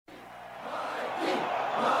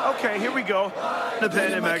Okay, here we go. The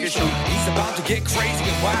Pen and Maggie Show. He's about to get crazy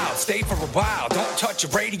and wild. Stay for a while. Don't touch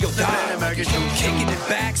your radio dial. Pen and Maggie Show. Kicking it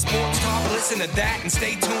back, sports talk. Listen to that and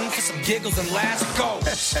stay tuned for some giggles and laughs. Go.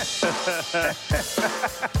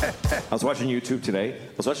 I was watching YouTube today.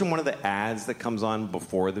 I was watching one of the ads that comes on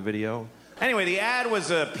before the video. Anyway, the ad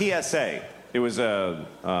was a PSA. It was an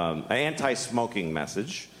anti-smoking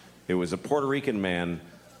message. It was a Puerto Rican man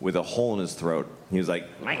with a hole in his throat. He was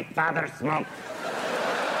like, "My father smoked,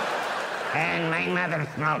 and my mother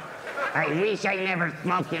smoked. I wish I never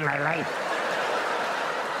smoked in my life.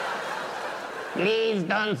 Please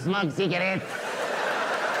don't smoke cigarettes.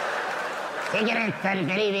 Cigarettes are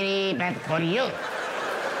very, very bad for you."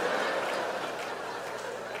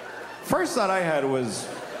 First thought I had was,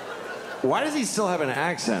 why does he still have an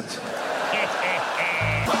accent?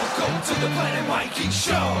 Welcome to the Planet Mikey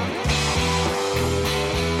Show.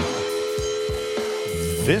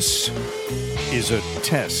 This is a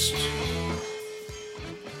test.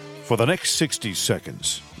 For the next 60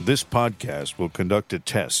 seconds, this podcast will conduct a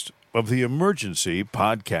test of the emergency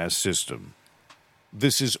podcast system.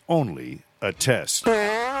 This is only a test.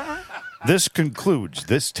 This concludes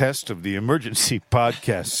this test of the emergency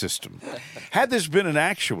podcast system. Had this been an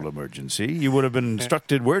actual emergency, you would have been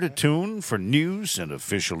instructed where to tune for news and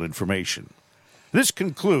official information. This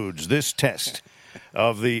concludes this test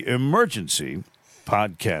of the emergency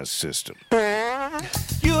podcast system.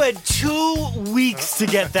 You had 2 weeks to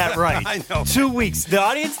get that right. I know. 2 weeks. The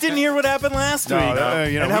audience didn't hear what happened last week.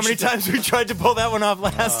 And how many times we tried to pull that one off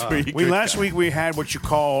last week? Last week we had what you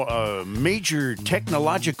call a major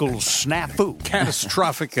technological snafu.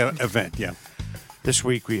 Catastrophic event, yeah. This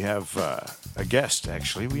week we have a guest,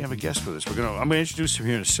 actually. We have a guest with us. I'm going to introduce him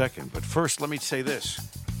here in a second. But first, let me say this.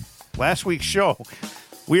 Last week's show,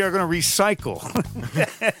 we are going to recycle.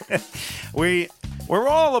 We're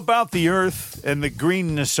all about the earth and the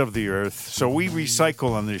greenness of the earth, so we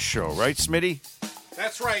recycle on this show, right, Smitty?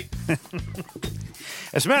 That's right.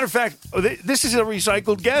 As a matter of fact, this is a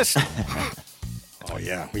recycled guest. Oh,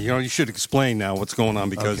 yeah. You should explain now what's going on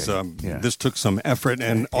because this took some effort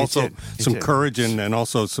and also some courage and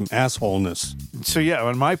also some assholeness. So, yeah,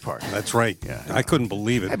 on my part. That's right. Yeah. I couldn't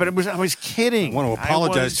believe it. Hey, but I was kidding. I want to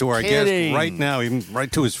apologize to our guest right now, even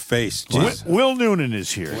right to his face. Will Noonan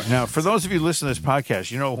is here. Now, for those of you listening to this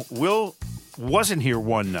podcast, you know, Will wasn't here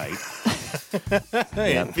one night.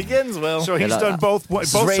 It begins, Will. So he's done both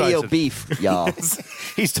sides. Radio beef, y'all.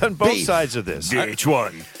 He's done both sides of this.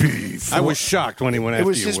 VH1 beef. I was shocked when he went after you, It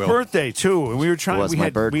was his Will. birthday, too, and we were trying. It was my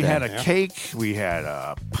birthday. We had a cake, we had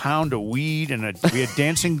a pound of weed, and we had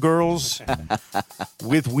dancing girls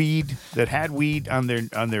with weed that had weed on their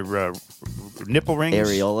nipple rings.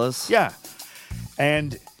 Areolas. Yeah,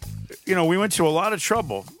 and you know we went to a lot of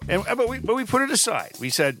trouble, but we put it aside. We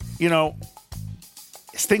said, you know,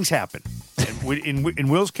 things happen. And in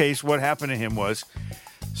Will's case, what happened to him was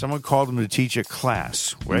someone called him to teach a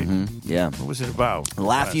class, right? Mm-hmm. Yeah. What was it about?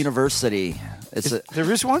 Laugh University. There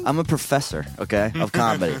is one? I'm a professor, okay, of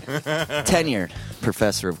comedy. Tenured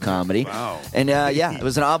professor of comedy. Wow. And, it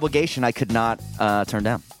was an obligation I could not turn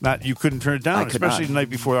down. You couldn't turn it down, especially not. the night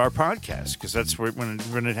before our podcast, because that's when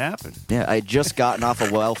it happened. Yeah, I had just gotten off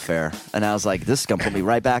of welfare, and I was like, this is going to put me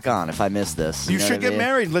right back on if I miss this. You know should what I get mean?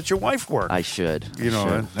 married and let your wife work. I should. You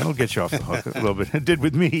know, that'll get you off the hook a little bit. It did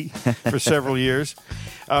with me for several years.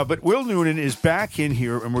 But Will Noonan is back in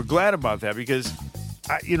here, and we're glad about that because,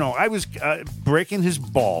 I was breaking his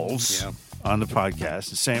balls on the podcast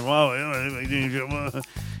and saying, well,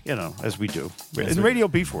 as we do. In the Radio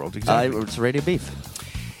Beef world, exactly. It's Radio Beef.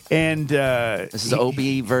 And this is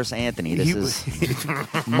Opie versus Anthony. This is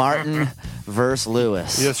Martin versus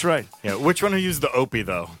Lewis. That's right. Yeah, which one will use the Opie,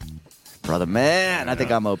 though? Brother man, I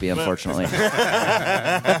think I'm Opie, unfortunately.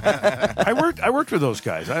 I worked with those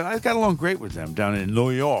guys. I got along great with them down in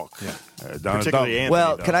New York. Yeah. Particularly Anthony.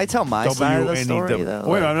 Well, can I tell my side of the story, though?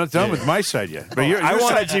 Wait, I'm not done with my side yet. But your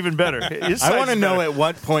side's even better. I want to know at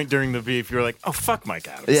what point during the beef you were like, oh, fuck Mike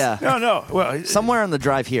Adams. Yeah. No. Well, somewhere on the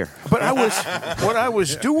drive here. But what I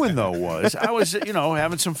was doing, though, was I was,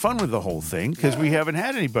 having some fun with the whole thing because we haven't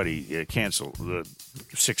had anybody cancel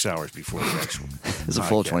 6 hours before the next one. It's a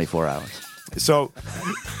full 24 hours. So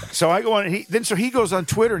I go on. So he goes on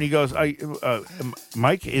Twitter and he goes,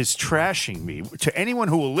 Mike is trashing me to anyone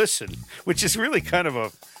who will listen, which is really kind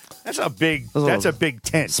of that's a big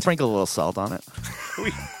tent. Sprinkle a little salt on it.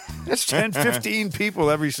 That's 10, 15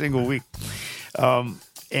 people every single week.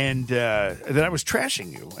 And then I was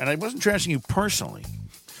trashing you, and I wasn't trashing you personally.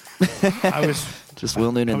 I was just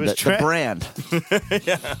Will Noonan, the brand.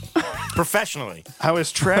 Yeah. Professionally. I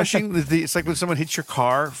was trashing it's like when someone hits your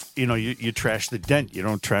car, you trash the dent. You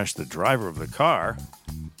don't trash the driver of the car.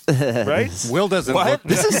 right? Will doesn't What? look.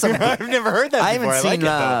 This is some. I've never heard that. I before. haven't seen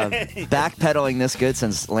like it, backpedaling this good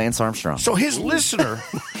since Lance Armstrong. So his listener,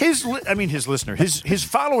 his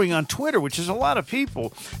following on Twitter, which is a lot of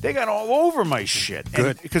people, they got all over my shit.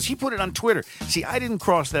 Good. Because he put it on Twitter. See, I didn't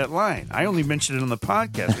cross that line. I only mentioned it on the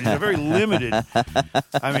podcast. It's a very limited,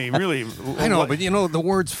 I mean, really. I know, but the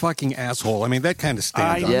words fucking asshole, I mean, that kind of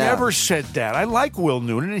I stands out. never said that. I like Will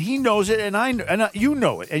Noonan, and he knows it, and you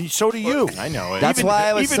know it, and so do you. I know it. That's why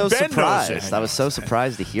I was even so Ben knows surprised. it. I was so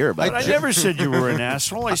surprised to hear about But I it. never said you were an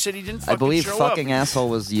asshole. I said he didn't fucking I believe show fucking up. asshole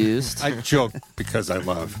was used. I joke because I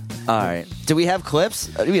love. All right. Do we have clips?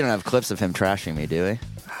 We don't have clips of him trashing me, do we?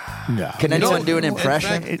 No. Can anyone do an In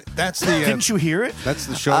impression? fact, that's the. Didn't you hear it? That's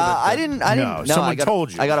the show. I didn't. No, someone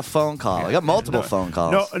told you. I got a phone call. I got multiple phone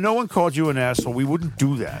calls. No one called you an asshole. We wouldn't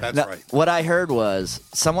do that. That's No, right. what I heard was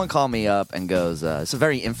someone called me up and goes, it's a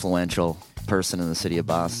very influential person in the city of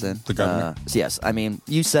Boston. The governor? Yes. I mean,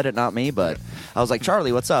 you said it, not me, but I was like,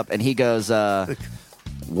 Charlie, what's up? And he goes,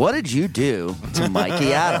 what did you do to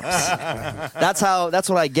Mikey Adams? That's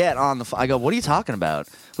what I get on the I go, what are you talking about?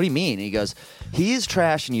 What do you mean? And he goes, he's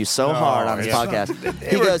trashing you so hard on his podcast.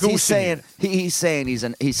 He were goes, goosing he's saying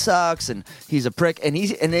he sucks and he's a prick. And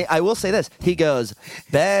I will say this. He goes,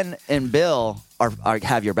 Ben and Bill are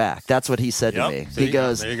have your back. That's what he said to me. See? He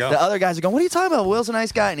goes, There you go. the other guys are going, what are you talking about? Will's a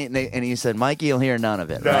nice guy. And he said, Mikey, you'll hear none of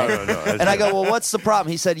it. Right? No. And I go, well, what's the problem?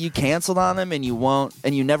 He said, you canceled on him and you won't,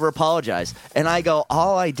 and you never apologize. And I go,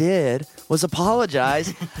 all I did was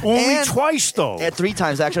apologize. Only twice, though. 3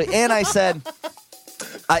 times, actually. And I said,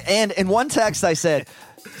 and in one text I said,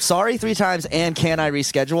 sorry 3 times, and can I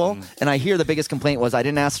reschedule? And I hear the biggest complaint was I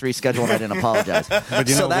didn't ask to reschedule and I didn't apologize.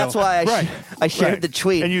 So that's why I shared the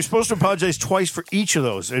tweet. And you're supposed to apologize twice for each of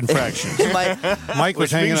those infractions. Mike was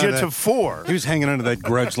Which hanging brings on you to 4. He was hanging under that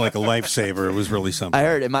grudge like a lifesaver. It was really something. I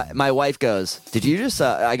heard it. My wife goes, did you just,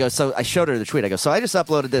 I go, so I showed her the tweet. I go, so I just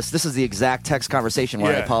uploaded this. This is the exact text conversation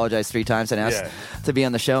where I Yeah. apologized 3 times and asked to be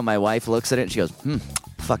on the show. My wife looks at it and she goes,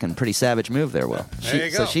 fucking pretty savage move there, Will. There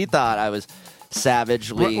you go. So she thought I was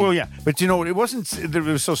savagely. Well, yeah, but it wasn't that it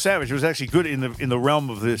was so savage. It was actually good in the realm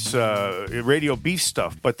of this radio beef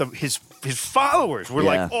stuff. But his followers were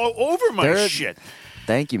like all over my shit.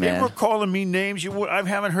 Thank you, man. They were calling me names I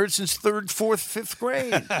haven't heard since 3rd, 4th, 5th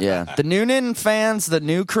grade. Yeah. The Noonan fans, the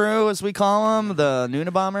new crew, as we call them, the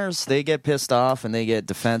Noonabombers, they get pissed off and they get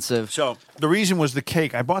defensive. So the reason was the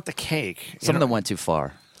cake. I bought the cake. Some of them went too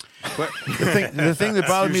far. The thing that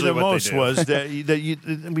bothered me usually the what they most do. was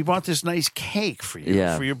that we bought this nice cake for you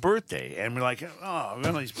Yeah. for your birthday, and we're like, oh, we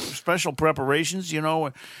got these special preparations, we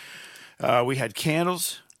had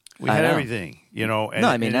candles, we I had know. everything, And, No,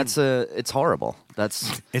 I mean it's horrible.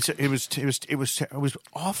 it was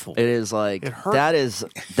awful. It is like It hurt.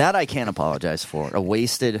 that I can't apologize for. A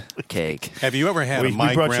wasted cake. Have you ever had We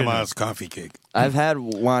my brought you grandma's coffee cake? I've had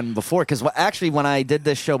one before because actually when I did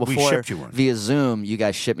this show before shipped you one. via Zoom, you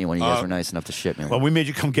guys shipped me one. You guys were nice enough to ship me Well, one. we made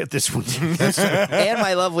you come get this one. And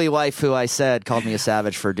my lovely wife, who I said called me a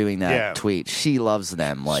savage for doing that Yeah. tweet, she loves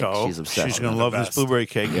them. Like So she's obsessed. she's going with to them. love this blueberry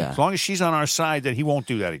cake. Yeah. As long as she's on our side, then he won't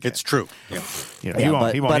do that again. It's true. Yeah. He Yeah,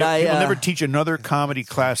 won't. He won't. but He'll I, never teach another comedy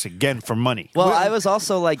class again for money. Well, I was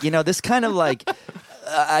also like, this kind of like,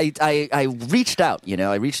 I reached out,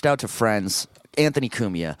 I reached out to friends, Anthony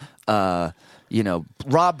Cumia,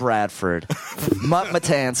 Rob Bradford, Mutt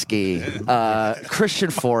Matansky, Christian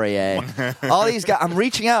Fourier, all these guys. I'm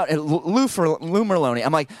reaching out, and Lou Merloni.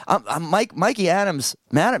 I'm like, Mikey Adams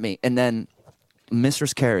mad at me, and then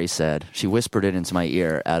Mistress Carey said, she whispered it into my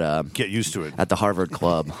ear at Get used to it. at the Harvard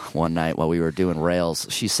Club one night while we were doing rails.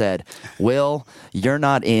 She said, Will, you're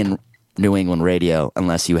not in New England radio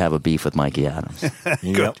unless you have a beef with Mikey Adams.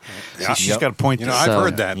 Good. She's got a point. I've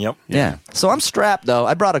heard that. Yep. Yeah. So I'm strapped, though.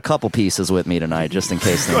 I brought a couple pieces with me tonight just in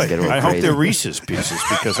case things get a little I crazy. hope they're Reese's pieces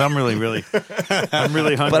because I'm really hungry.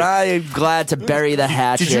 But I'm glad to bury the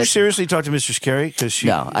hatchet. Did you seriously talk to Mistress Carey? Because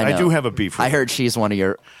No, I know. do have a beef with I her. heard she's one of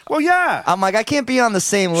your... Well, yeah. I'm like, I can't be on the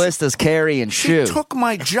same list as Carrie and She Shu. took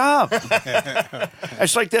my job.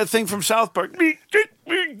 It's like that thing from South Park.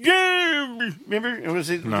 Remember? Was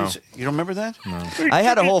it? No. You don't remember that? No. I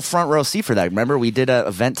had a whole front row seat for that. Remember, we did an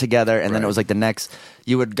event together, and then it was like the next.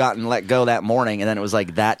 You had gotten let go that morning, and then it was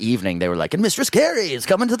like that evening. They were like, "And Mistress Carey is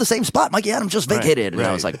coming to the same spot. Mikey Adams just vacated." And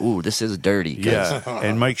I was like, "Ooh, this is dirty." 'cause- Yeah,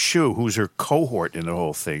 and Mike Shue, who's her cohort in the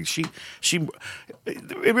whole thing,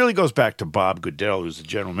 it really goes back to Bob Goodell, who's the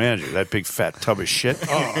general manager. That big fat tub of shit.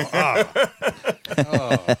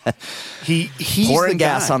 He's pouring the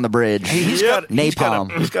gas guy. on the bridge. He's got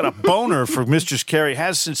napalm. He's got a boner for Mistress Carey.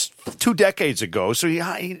 Has since 2 decades ago. So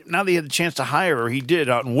now that he had the chance to hire her, he did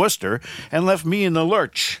out in Worcester, and left me in the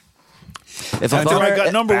lurch. If I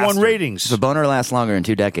got number one ratings. If a boner lasts longer than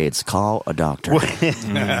 2 decades, call a doctor.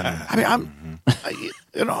 I mean,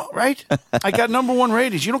 right? I got number one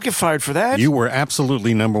ratings. You don't get fired for that. You were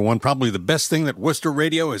absolutely number one. Probably the best thing that Worcester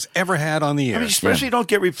Radio has ever had on the air. I mean, especially don't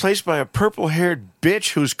get replaced by a purple-haired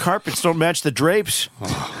bitch whose carpets don't match the drapes.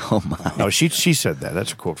 Oh my! No, she said that.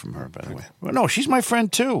 That's a quote from her, by the way. Well, no, she's my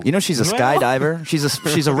friend too. You know, she's a skydiver.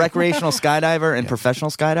 She's a recreational skydiver and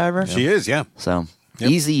professional skydiver. She is, yeah. So. Yep.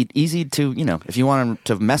 Easy to, if you want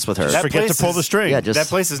to mess with her. Just forget to pull the string. Yeah, that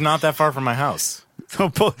place is not that far from my house.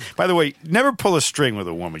 By the way, never pull a string with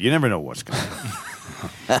a woman. You never know what's going to happen.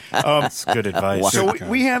 That's good advice. So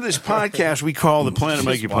we have this podcast we call the Planet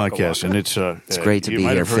Mikey Podcast, and it's great to be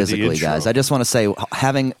here physically, guys. I just want to say,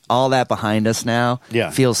 having all that behind us now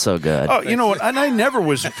feels so good. Oh, you know what? And I never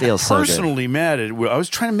was personally mad at it. I was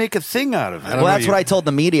trying to make a thing out of it. Well, that's what I told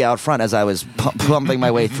the media out front as I was pumping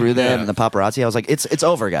my way through them and the paparazzi. I was like, it's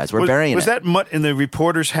over, guys. We're burying it. Was that Mutt in the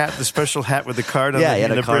reporter's hat, the special hat with the card on it? Yeah, he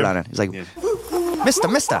had a card on it. He's like, Mister,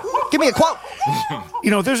 give me a quote.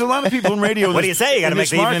 There's a lot of people in radio. What do you say? You got to make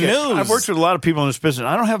the evening news. I've worked with a lot of people in this business.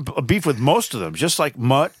 I don't have a beef with most of them. Just like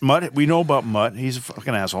Mutt. We know about Mutt. He's a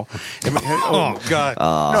fucking asshole. Oh God.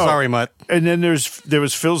 No. Sorry, Mutt. And then there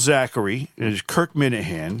was Phil Zachary. There's Kirk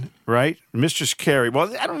Minahan, right? Mistress Carey.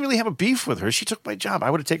 Well, I don't really have a beef with her. She took my job.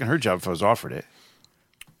 I would have taken her job if I was offered it.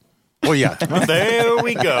 Well, yeah. There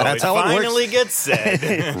we go. That's how it finally gets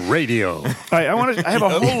said. Radio. I have a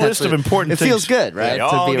whole list of important things. It feels good, right? They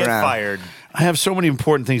all to be get around. fired. I have so many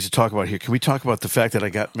important things to talk about here. Can we talk about the fact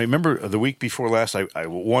that remember the week before last, I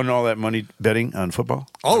won all that money betting on football?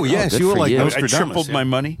 Oh, yes. You were like Nostradamus. I tripled my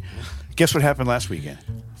money. Guess what happened last weekend?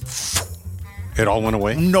 It all went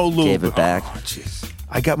away? No lube. Gave it back. Oh, jeez.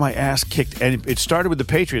 I got my ass kicked, and it started with the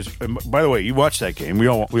Patriots. By the way, you watched that game. We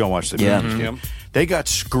all watched that game. Yeah. Mm-hmm. They got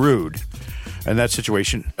screwed in that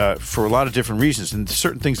situation for a lot of different reasons, and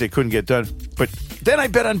certain things they couldn't get done. But then I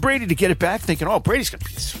bet on Brady to get it back, thinking, Brady's going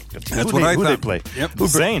to. That's what I thought. Who they play? Yep. The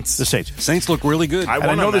Saints. The Saints. Saints look really good. I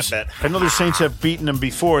won on that bet. I know the Saints have beaten them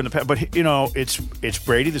before in the past, but it's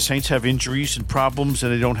Brady. The Saints have injuries and problems,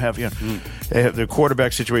 and they don't have they have their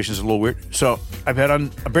quarterback situation is a little weird. So I bet on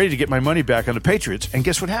Brady to get my money back on the Patriots, and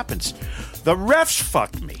guess what happens? The refs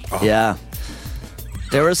fucked me. Yeah.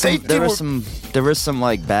 There were some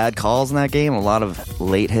like bad calls in that game. A lot of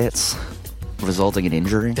late hits, resulting in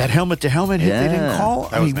injury. That helmet-to-helmet hit they didn't call.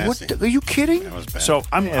 That was nasty. What? Are you kidding? That was bad. So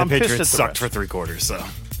I'm the pissed Patriots at the sucked refs. for 3 quarters, so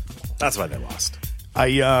that's why they lost.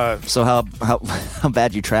 So how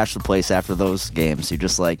bad you trashed the place after those games? You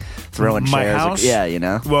just like throwing my chairs. house?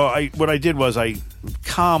 Yeah, Well, what I did was I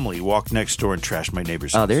calmly walked next door and trashed my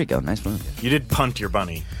neighbor's house. Oh, there you go. Nice one. You did punt your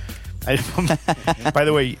bunny. By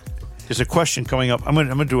the way, there's a question coming up. I'm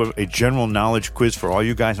gonna do a general knowledge quiz for all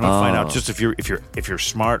you guys. I'm gonna find out just if you're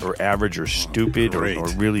smart or average or stupid or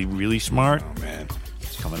really really smart. Oh man,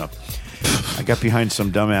 it's coming up. I got behind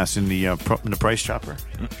some dumbass in the Price Chopper.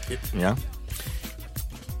 Yeah.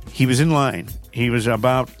 He was in line. He was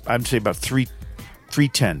about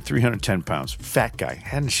 310 pounds. Fat guy.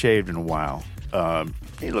 Hadn't shaved in a while.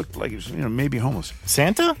 He looked like he was maybe homeless.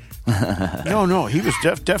 Santa? No. He was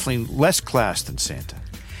definitely less class than Santa.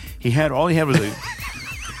 All he had was a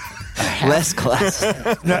less class.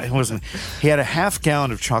 No, it wasn't. He had a half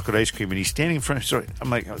gallon of chocolate ice cream, and he's standing in front. So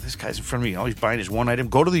I'm like, this guy's in front of me. All he's buying is one item.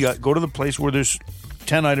 Go to the place where there's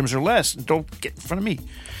 10 items or less. And don't get in front of me.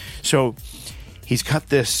 So he's got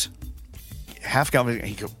this half gallon.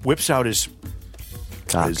 He whips out his.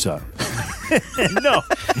 No,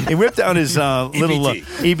 he whipped out his little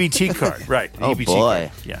EBT card. Right. Oh EBT boy.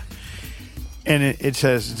 Card. Yeah. And it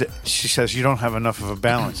says, she says, you don't have enough of a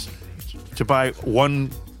balance to buy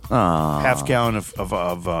one half gallon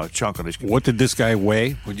of chocolate ice cream. What did this guy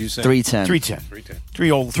weigh? Would you say 310.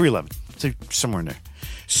 311. Somewhere in there.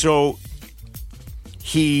 So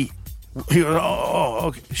he goes,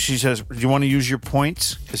 okay. She says, do you want to use your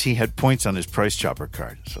points? Because he had points on his Price Chopper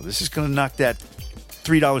card. So this is going to knock that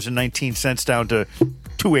 $3.19 down to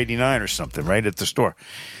 $2.89 or something, right, at the store.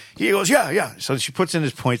 He goes, yeah. So she puts in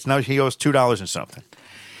his points. Now he owes $2 and something.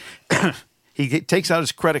 He takes out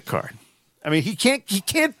his credit card. I mean, he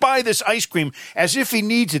can't buy this ice cream as if he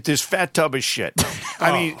needs it, this fat tub of shit.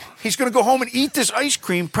 I mean, he's going to go home and eat this ice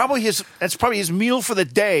cream. That's probably his meal for the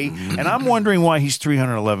day. And I'm wondering why he's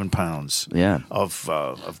 311 pounds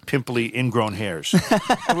of pimply ingrown hairs.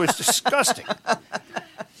 It was disgusting.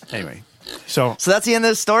 Anyway, So that's the end of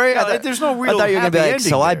the story? Yeah, there's no real I thought you were going to be happy like, ending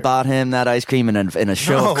so I there. bought him that ice cream in a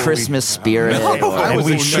show of Christmas spirit. And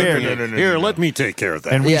we shared it. Here, let me take care of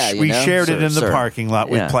that. And we Yeah, shared it in the Sir. parking lot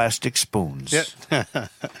with Yeah. plastic spoons.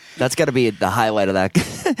 That's got to be the highlight of that.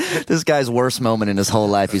 This guy's worst moment in his whole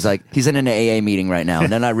life. He's like, he's in an AA meeting right now.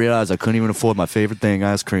 And then I realized I couldn't even afford my favorite thing,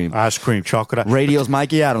 ice cream. Ice cream, chocolate. Radio's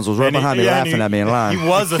Mikey Adams was right behind me laughing at me in line. He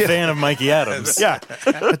was a fan of Mikey Adams. Yeah.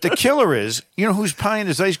 But the killer is, you know who's buying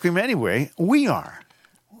his ice cream anyway? We are.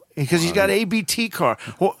 Because he's got ABT car.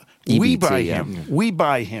 Well, we EBT, buy yeah. him. We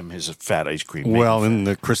buy him his fat ice cream. Well, in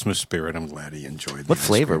the Christmas spirit, I'm glad he enjoyed. What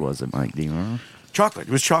flavor was it, Mike? Do you remember? Chocolate.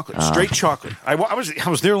 It was chocolate. Straight chocolate. I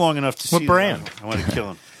was there long enough to see What brand? that. I wanted to kill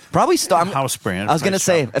him. Probably House brand. I was going to Nice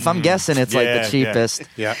say, chocolate. if I'm guessing, it's like Yeah, the cheapest.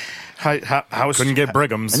 Yeah. House. Couldn't get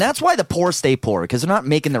Brigham's. And that's why the poor stay poor, because they're not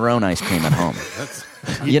making their own ice cream at home.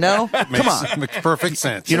 You know? Come on. Makes perfect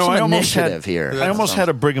sense. You know, Some I almost initiative had here. I almost had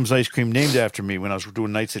a Brigham's ice cream named after me when I was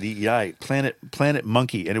doing nights at EEI. Planet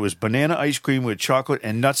Monkey, and it was banana ice cream with chocolate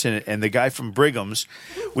and nuts in it. And the guy from Brigham's,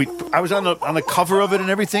 I was on the cover of it and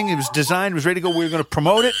everything. It was designed, was ready to go. We were going to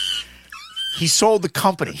promote it. He sold the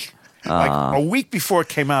company like a week before it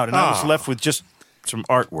came out, and I was left with just some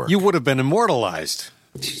artwork. You would have been immortalized.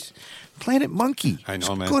 Planet Monkey. I know,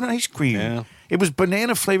 It's man. good ice cream. Yeah. It was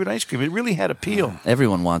banana flavored ice cream. It really had appeal.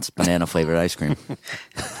 Everyone wants banana flavored ice cream.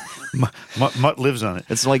 Mutt lives on it.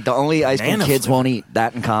 It's like the only ice cream Banana kids flavor. won't eat,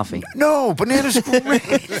 that and coffee. No, bananas great.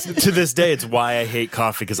 To this day, it's why I hate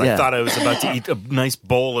coffee, because Yeah. I thought I was about to eat a nice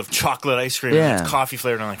bowl of chocolate ice cream Yeah. and it's coffee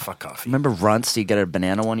flavored, and I'm like, fuck coffee. Remember Runts? You get a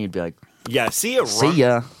banana one, you'd be like, Yeah, see ya, see Run.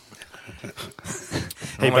 ya.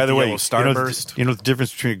 Hey, like by the the way, yellow starburst. you know the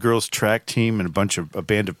difference between a girls' track team and a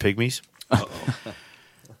band of pygmies?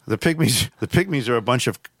 The pygmies are a bunch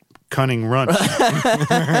of cunning runts.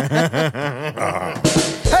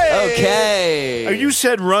 Okay. You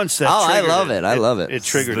said runts. That Oh, I triggered love it. I love it. It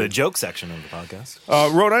triggered The it. joke section of the podcast.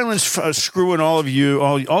 Rhode Island's screwing all of you,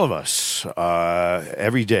 all of us,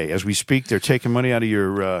 every day as we speak. They're taking money out of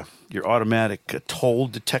your automatic toll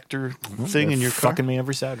detector thing in your car. Fucking me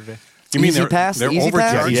every Saturday. You mean Easy Pass? they're Easy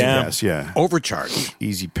Pass? overcharging? Easy Yeah. Pass, yeah. Overcharged.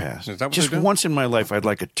 Easy Pass. Is that what Just they're doing? once in my life, I'd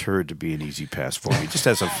like a turd to be an Easy Pass for me, just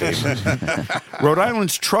as a favor. Rhode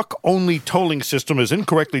Island's truck-only tolling system has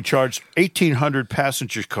incorrectly charged 1,800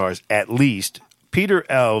 passenger cars at least. Peter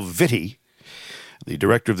L. Vitti, the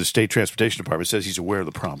director of the State Transportation Department, says he's aware of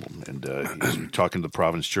the problem. And he's talking to the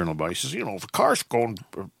Providence Journal about it. He says, you know, if a car's going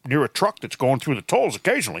near a truck that's going through the tolls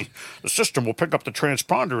occasionally, the system will pick up the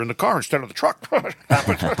transponder in the car instead of the truck.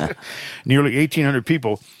 Nearly 1,800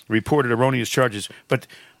 people reported erroneous charges, but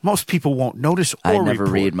most people won't notice or I never report.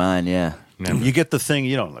 read mine, yeah. You get the thing,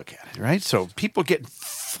 you don't look at it, right? So people get...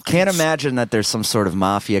 Can't imagine that there's some sort of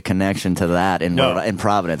mafia connection to that in No. in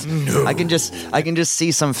Providence. No. I can just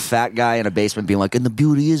see some fat guy in a basement being like, and the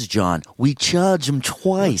beauty is, John, we charge him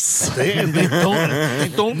twice. They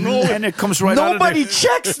don't know. And it comes right out of Nobody their...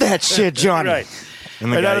 checks that shit, Johnny. Right.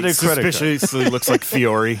 And the Right guy out of their credit card. suspiciously looks like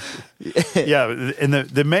Fiore. Yeah, and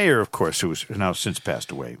the mayor, of course, who has now since passed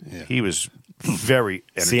away, he was very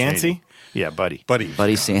entertaining. Cianci? Yeah, Buddy. Buddy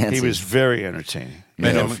Sansi. He was very entertaining.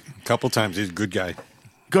 Met You know, him a couple times. He's a good guy.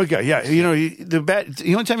 good guy. Yeah, you know,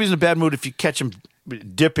 the only time he's in a bad mood if you catch him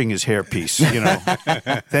dipping his hairpiece. You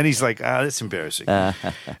know, then he's like, that's embarrassing. I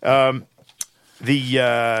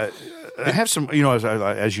have some. You know,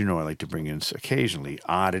 as you know, I like to bring in occasionally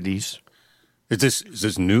oddities. Is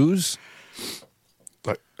this news?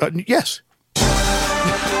 But yes.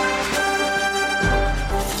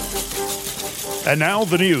 And now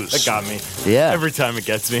the news. That got me. Yeah. Every time it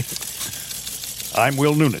gets me. I'm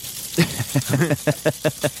Will Noonan.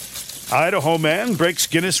 Idaho man breaks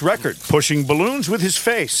Guinness record, pushing balloons with his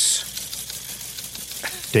face.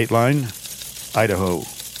 Dateline, Idaho,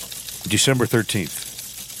 December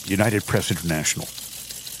 13th, United Press International.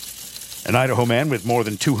 An Idaho man with more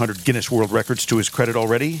than 200 Guinness World Records to his credit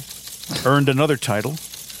already earned another title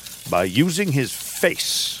by using his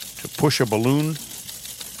face to push a balloon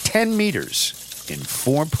 10 meters in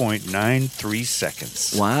 4.93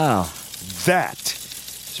 seconds. Wow. That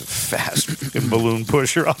is a fast balloon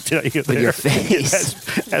pusher, I'll tell you. With your face.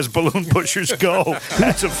 As balloon pushers go,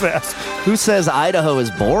 that's a fast. Who says Idaho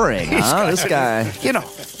is boring, huh? This guy. You know,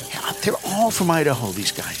 they're all from Idaho,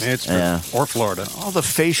 these guys. It's true. Yeah. Or Florida. All the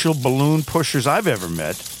facial balloon pushers I've ever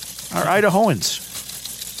met are Idahoans.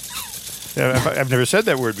 I've never said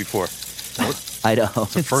that word before. Idaho.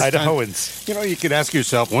 First time. Idahoans. You know, you could ask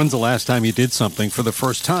yourself, when's the last time you did something for the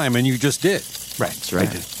first time, and you just did? Right. That's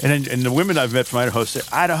right. And the women I've met from Idaho say,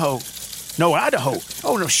 Idaho. No, Idaho.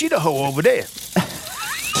 Oh, no, Sheetaho over there.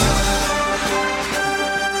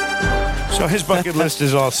 So So his bucket list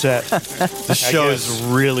is all set. The show is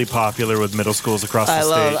really popular with middle schools across the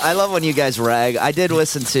state. I love when you guys rag. I did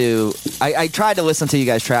listen to. I tried to listen to you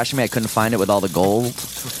guys trashing me. I couldn't find it with all the gold.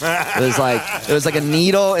 It was like a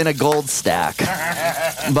needle in a gold stack.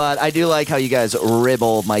 But I do like how you guys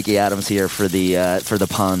ribble Mikey Adams here for the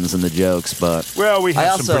puns and the jokes. But well, we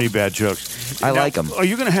have some pretty bad jokes. I like them. Are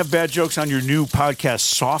you going to have bad jokes on your new podcast,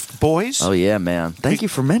 Soft Boys? Oh yeah, man! Thank you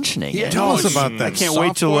for mentioning it. Tell us about that. I can't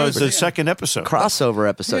wait till the second episode. Crossover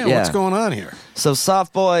episode. Yeah, what's going on here? So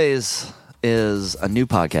Soft Boys is a new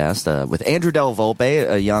podcast with Andrew Del Volpe,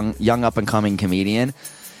 a young up and coming comedian,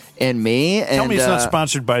 and me. Tell me it's not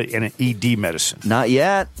sponsored by an ED medicine. Not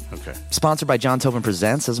yet. Okay. Sponsored by John Tobin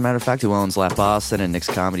Presents, as a matter of fact, who owns Laugh Boston and Nick's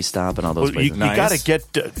Comedy Stop and all those places. You got to get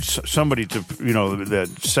somebody to,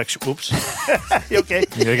 the sexual. Oops. Okay.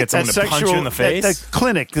 You got to get someone to punch you in the face. That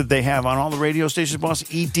clinic that they have on all the radio stations, boss.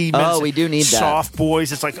 ED medicine. Oh, we do need that. Soft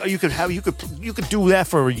Boys. It's like you could do that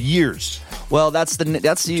for years. Well,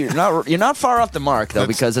 you're not far off the mark though,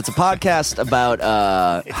 because it's a podcast about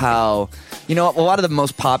how a lot of the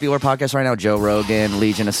most popular podcasts right now, Joe Rogan,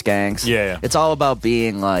 Legion of Skanks. Yeah. It's all about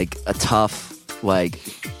being like a tough, I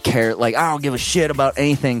don't give a shit about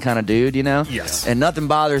anything kind of dude, Yes. And nothing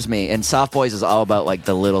bothers me. And Soft Boys is all about like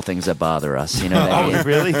the little things that bother us. You know what I mean?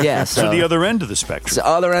 Really? Yeah. So the other end of the spectrum. It's the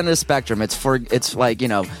other end of the spectrum. It's like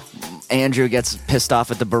Andrew gets pissed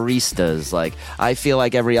off at the baristas. Like, I feel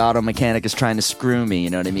like every auto mechanic is trying to screw me, you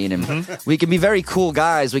know what I mean? And we can be very cool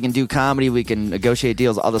guys. We can do comedy. We can negotiate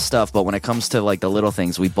deals, all the stuff. But when it comes to, like, the little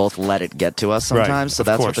things, we both let it get to us sometimes. Right, so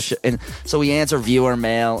that's what the shit. And so we answer viewer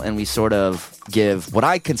mail, and we sort of give what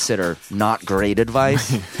I consider not great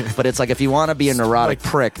advice. But it's like, if you want to be a neurotic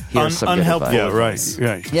prick, here's some unhelpful. good advice. Yeah,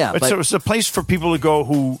 right. Yeah, but so it's a place for people to go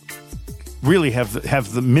who really have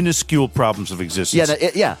the minuscule problems of existence.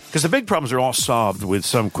 Yeah. Because the big problems are all solved with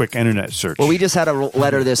some quick internet search. Well, we just had a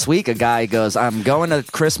letter this week. A guy goes, I'm going to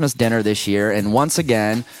Christmas dinner this year, and once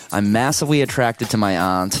again, I'm massively attracted to my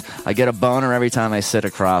aunt. I get a boner every time I sit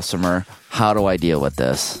across from her. How do I deal with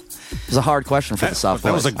this? It's a hard question for the Soft Boys.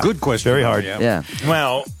 That was a good question. Very hard. Yeah.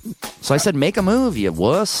 Well, so I said, make a move, you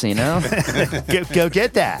wuss, Go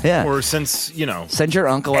get that. Yeah. or since, Send your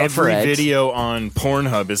uncle out for every eggs. video on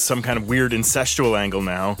Pornhub is some kind of weird incestual angle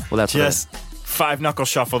now. Well, that's just five-knuckle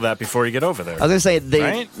shuffle that before you get over there. I was going to say,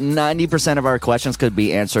 Right? 90% of our questions could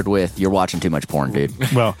be answered with, you're watching too much porn, dude.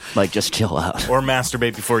 Well, Like, just chill out. Or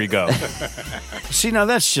masturbate before you go. see, now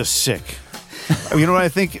that's just sick. You know what I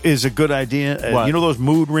think is a good idea? What? You know those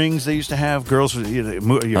mood rings they used to have? Girls,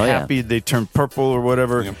 you're happy, they turn purple or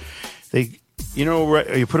whatever. Yep. You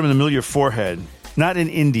put them in the middle of your forehead. Not in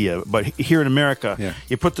India, but here in America. Yeah.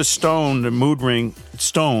 You put the mood ring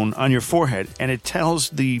stone on your forehead, and it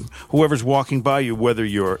tells whoever's walking by you whether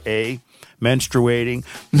you're A, menstruating,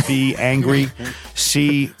 B, angry,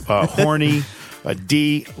 C, horny,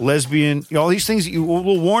 D, lesbian, all these things,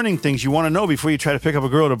 little warning things you want to know before you try to pick up a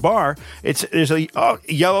girl at a bar. There's a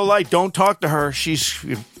yellow light, don't talk to her. She's,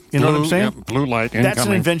 you know what I'm saying? Yep, blue light incoming. That's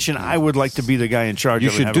an invention I would like to be the guy in charge You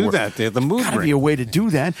of. should do that. They have the mood Gotta ring. be a way to do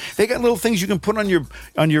that. They got little things you can put on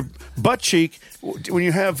your butt cheek when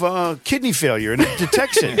you have kidney failure, and it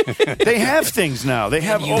detects it. They have things now. They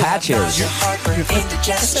have Patches.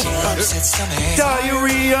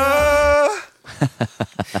 diarrhea.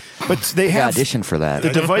 But they have audition for that.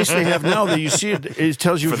 The device they have now that you see it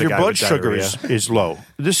tells you For if the your guy blood with sugar diarrhea. is low.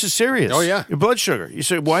 This is serious. Oh, yeah. Your blood sugar. You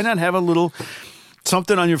say, why not have a little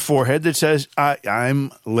something on your forehead that says,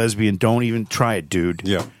 I'm lesbian. Don't even try it, dude.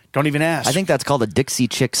 Yeah. Don't even ask. I think that's called a Dixie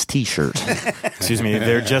Chicks t-shirt. Excuse me,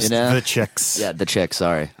 they're just the chicks. Yeah, the chicks,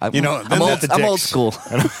 sorry. I'm then old, the I'm old dicks. school.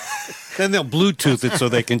 Then they'll Bluetooth it so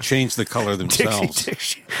they can change the color themselves.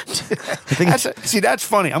 Dixie. That's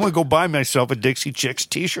funny. I'm going to go buy myself a Dixie Chicks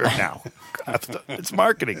t-shirt now. It's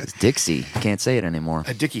marketing. Dixie. Can't say it anymore.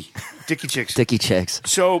 A Dickie Chicks. Dickie Chicks.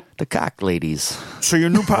 So The cock ladies. your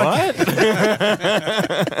new podcast.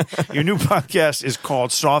 Your new podcast is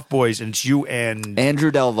called Soft Boys, and it's you and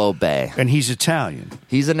Andrew Del Volpe. and he's Italian.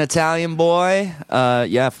 He's an Italian boy.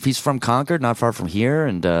 He's from Concord, not far from here,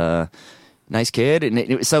 and nice kid.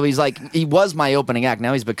 And so he was my opening act.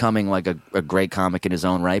 Now he's becoming like a great comic in his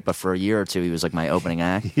own right. But for a year or two, he was like my opening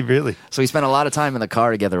act. He really. So we spent a lot of time in the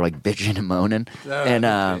car together, like bitching and moaning. And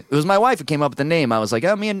it was my wife who came up with the name. I was like,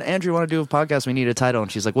 me and Andrew want to do a podcast. We need a title.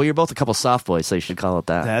 And she's like, well, you're both a couple soft boys, so you should call it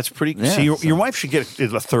that. That's pretty. Yeah, see, so- your wife should get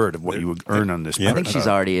a third of what you would earn on this. Yeah. I think she's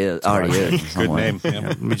already is. Good somewhere. name. Yeah,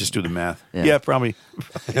 let me just do the math. Yeah. Yeah, probably.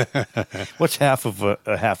 What's half of a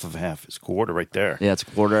half of a half? It's a quarter right there. Yeah, it's a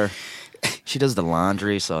quarter. She does the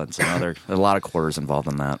laundry, so it's a lot of quarters involved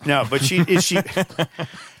in that. No, but is she?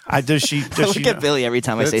 Does she Look at Billy every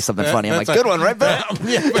time I say something funny. I'm like, good one, right, Bill?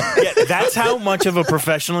 Yeah, that's how much of a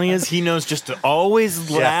professional he is. He knows just to always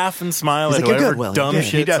laugh and smile at like, "You're whatever good, Will. dumb Yeah,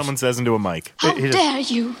 shit someone says into a mic. How dare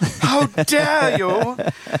you? How dare you?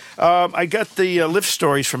 I got the lift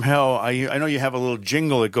stories from hell. I know you have a little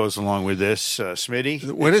jingle that goes along with this,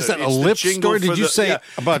 Smitty. What is that, a lift story? Did you say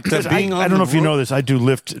about being on I don't know if you road? know this. I do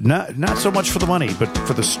lift, not so much for the money, but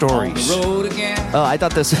for the stories. Road again. Oh, I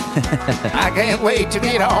thought this. I can't wait to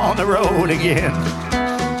get on the road again.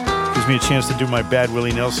 Gives me a chance to do my bad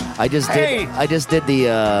Willie Nelson. I just did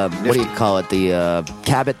the what do you call it? The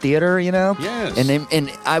Cabot Theater, you know? Yes.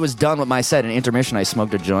 And I was done with my set. In intermission, I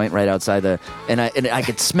smoked a joint right outside and I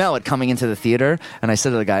could smell it coming into the theater. And I said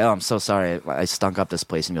to the guy, "Oh, I'm so sorry, I stunk up this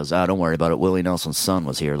place." And he goes, "Oh, don't worry about it. Willie Nelson's son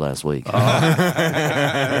was here last week."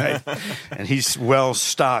 Right. And he's well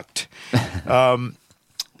stocked.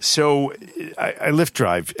 So I lift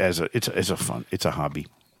drive it's a hobby.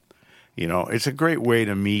 You know, it's a great way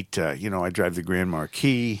to meet. I drive the Grand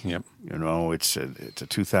Marquis. Yep. You know, it's a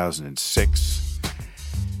 2006.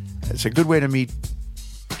 It's a good way to meet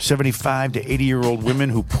 75 to 80-year-old women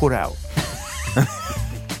who put out.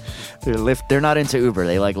 They're not into Uber.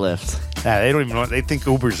 They like Lyft. They don't even know. They think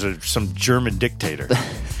Uber's some German dictator.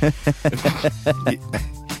 you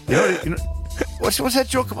know, what's that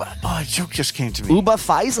joke about? Oh, a joke just came to me. Uber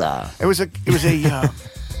Pfizer. It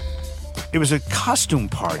was a costume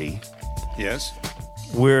party. Yes.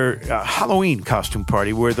 Where a Halloween costume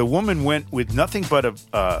party where the woman went with nothing but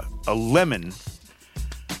a lemon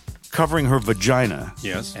covering her vagina.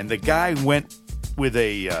 Yes. And the guy went with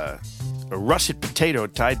a russet potato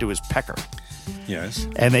tied to his pecker. Yes.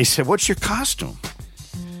 And they said, "What's your costume?"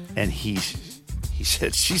 And he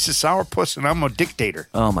said, "She's a sourpuss and I'm a dictator."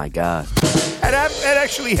 Oh my God. That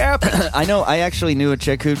actually happened. I know. I actually knew a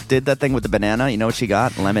chick who did that thing with the banana. You know what she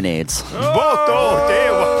got? Lemonades.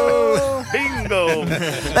 Bingo.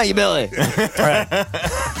 Thank you, Billy. All right.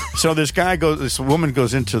 So this woman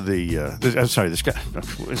goes into it's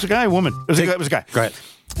a guy, a woman. It was a guy. Go ahead.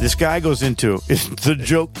 This guy goes into, it's the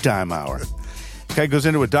joke time hour. The guy goes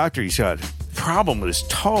into a doctor. He's got a problem with his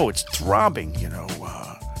toe. It's throbbing,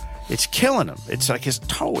 it's killing him. It's like his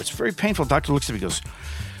toe. It's very painful. Doctor looks at him and goes,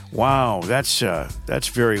 "Wow, that's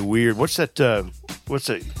very weird. What's that?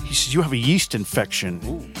 He says, "You have a yeast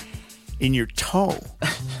infection in your toe."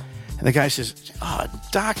 And the guy says, "Oh,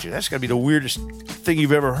 doctor, that's got to be the weirdest thing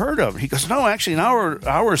you've ever heard of." He goes, "No, actually, an hour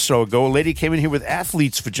or so ago, a lady came in here with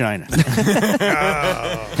athlete's vagina."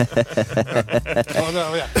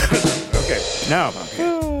 Okay, now,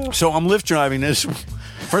 so I'm lift driving this.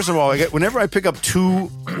 First of all, whenever I pick up two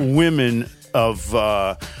women of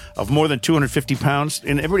more than 250 pounds,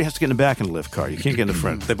 and everybody has to get in the back in the lift car. You can't get in the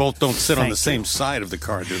front. They both don't sit on the same side of the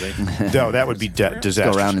car, do they? No, that would be disastrous.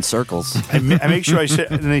 Go around in circles. I make sure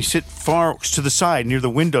they sit far to the side near the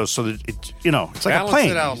window so that it's like Balance a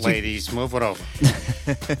plane. it out, ladies. Move it over.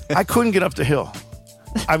 I couldn't get up the hill.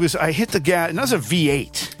 I hit the gas, and that's a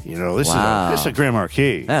V8. This is a Grand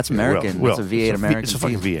Marquis. That's American. It's a V8 American. It's a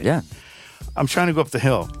fucking V8. Yeah. I'm trying to go up the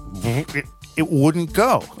hill. It wouldn't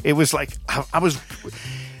go. It was like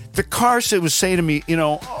the car was saying to me,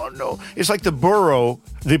 "Oh no!" It's like the burro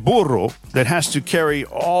that has to carry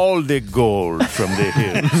all the gold from the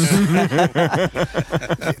hills.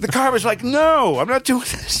 The car was like, "No, I'm not doing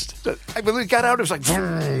this." I really got out. It was like,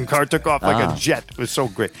 vroom, car took off like a jet. It was so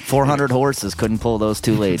great. 400 horses couldn't pull those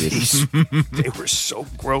two ladies. They were so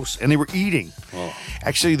gross, and they were eating. Oh.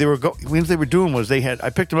 Actually, what they were doing was I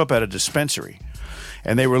picked them up at a dispensary.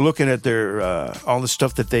 And they were looking at their all the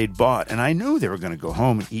stuff that they'd bought, and I knew they were going to go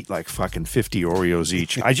home and eat like fucking 50 Oreos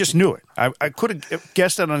each. I just knew it. I could have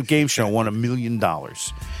guessed that on a game show, won $1 million.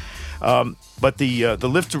 But the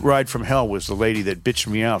lift ride from hell was the lady that bitched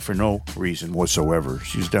me out for no reason whatsoever.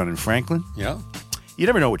 She was down in Franklin. Yeah. You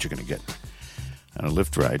never know what you're going to get on a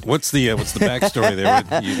lift ride. What's the backstory there?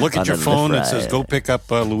 You look at your phone and it says, "Go pick up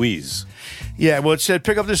Louise." Yeah, well, it said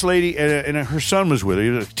pick up this lady, and her son was with her. He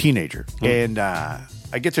was a teenager. And I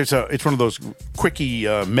get there. It's one of those quickie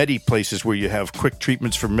medi places where you have quick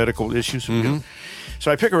treatments for medical issues. Mm-hmm.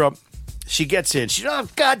 So I pick her up. She gets in. She's, "Oh,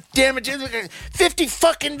 God damn it, $50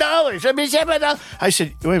 fucking dollars." I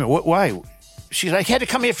said, "Wait a minute, why?" She's like, "I had to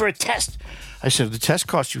come here for a test." I said, "The test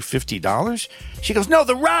cost you $50? She goes, "No,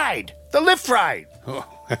 the ride, the lift ride."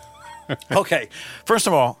 Okay, first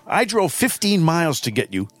of all, I drove 15 miles to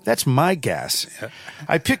get you. That's my gas.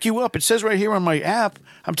 I pick you up. It says right here on my app,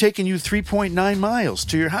 I'm taking you 3.9 miles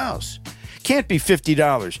to your house. Can't be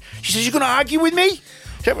 $50. She says, "You're going to argue with me?"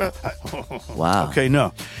 Wow. Okay,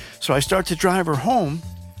 no. So I start to drive her home,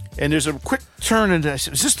 and there's a quick turn, and I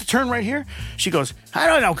said, "Is this the turn right here?" She goes, "I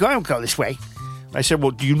don't know. Go this way." I said,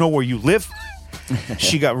 well, do you know where you live?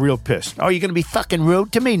 She got real pissed. Oh, you're going to be fucking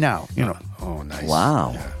rude to me now, you know. Oh, nice.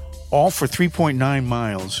 Wow. Yeah. All for 3.9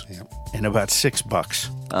 miles and about $6.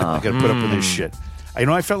 I got to put up with this shit. You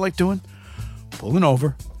know what I felt like doing? Pulling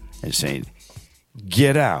over and saying,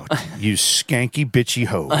 get out, you skanky, bitchy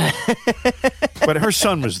hoe. But her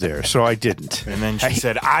son was there, so I didn't. And then she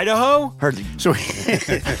said, Idaho? So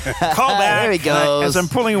Call back. There he goes. as I'm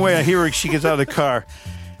pulling away, I hear her, she gets out of the car,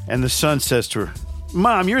 and the son says to her,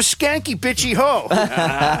 Mom, you're a skanky, bitchy hoe.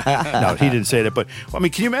 No, he didn't say that, but, I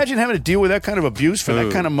mean, can you imagine having to deal with that kind of abuse for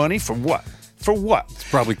that kind of money? For what? For what? It's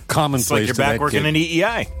probably commonplace. It's like you're to back that working kid. in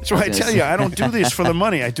EEI. That's why I tell you, I don't do this for the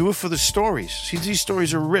money. I do it for the stories. See, these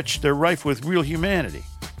stories are rich. They're rife with real humanity.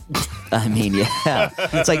 I mean, yeah.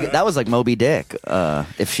 It's like that was like Moby Dick,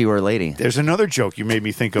 if she were a lady. There's another joke you made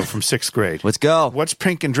me think of from 6th grade. Let's go. What's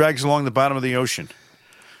pink and drags along the bottom of the ocean?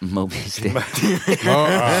 Moby Dick.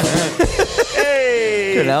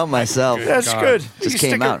 Hey! Couldn't help myself. That's good. Just You came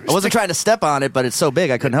stick out. I wasn't trying to step on it, but it's so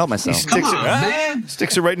big I couldn't help myself.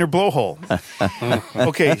 Sticks it right in her blowhole.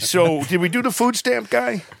 Okay, so did we do the food stamp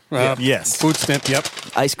guy? Yes. Food stamp, yep.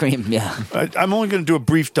 Ice cream, yeah. I'm only going to do a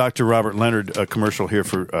brief Dr. Robert Leonard commercial here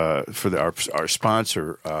for our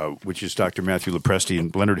sponsor, which is Dr. Matthew Lepresti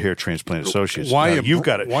and Leonard Hair Transplant Associates. You've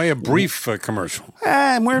got it. Why a brief commercial?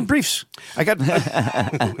 I'm wearing briefs. I got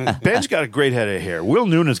Ben's got a great head of hair. Will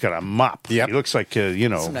Noonan's got a mop. Yep. He looks like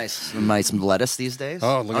Nice lettuce these days.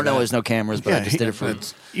 Oh, look at no, that. there's no cameras, but I just did it for.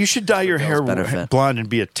 You should dye your hair benefit. blonde and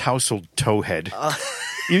be a tousled towhead.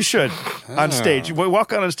 You should on stage. You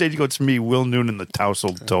walk out on stage. You go, "It's me, Will Noonan, the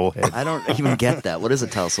tousled towhead." I don't even get that. What is a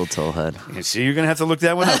tousled towhead? You see, you're going to have to look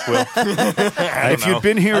that one up, Will. If you'd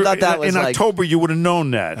been here I thought that was in like- October, you would have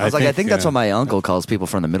known that. I think that's what my uncle calls people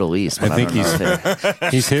from the Middle East. But I think don't know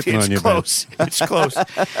if he's hitting It's on you, close. It's close.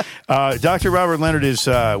 Dr. Robert Leonard is,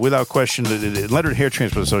 without question, the Leonard Hair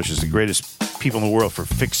Transplant Association is the greatest people in the world for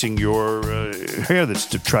fixing your hair that's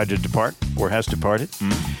tried to depart or has departed.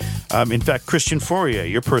 In fact, Christian Fourier,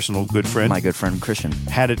 your personal good friend, my good friend Christian,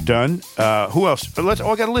 had it done. Who else? I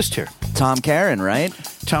got a list here. Tom Karen, right?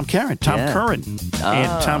 Tom Curran.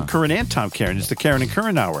 And Tom Curran and Tom Karen. It's the Karen and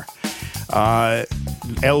Curran Hour.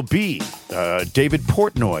 LB, David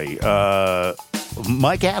Portnoy,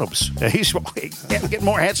 Mike Adams. He's getting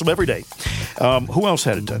more handsome every day. Who else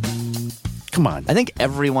had it done? Come on. I think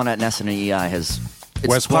everyone at NEI has. It's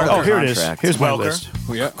Wes part of Oh, their here it is. contract. Here's my Welker. list.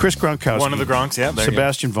 Yeah. Chris Gronkowski. One of the Gronks, yeah. There you go.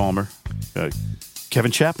 Sebastian Vollmer. Kevin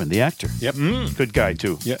Chapman, the actor. Yep. Good guy,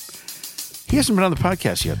 too. Yep. He hasn't been on the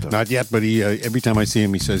podcast yet, though. Not yet, but he every time I see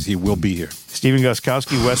him, he says he will be here. Stephen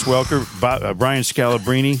Gostkowski, Wes Welker, Brian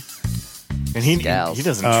Scalabrine. And he Gals.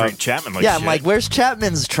 doesn't treat Chapman like Yeah, shit. I'm like, where's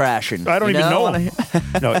Chapman's trashing? I don't You even know him.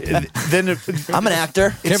 No, then I'm an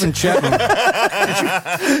actor. Kevin Chapman.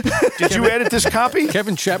 did you edit this copy?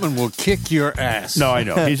 Kevin Chapman will kick your ass. No, I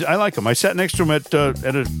know. I like him. I sat next to him at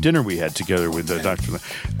a dinner we had together with Dr.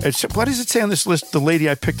 What does it say on this list? The lady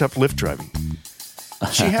I picked up Lyft driving.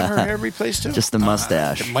 Did she have her hair replaced too? Just the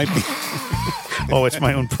mustache. Might be. Oh, it's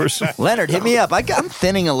my own personal. Leonard, hit me up. I'm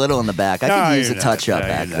thinning a little in the back. I could use a touch-up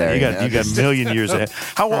back there. You got a million years ahead.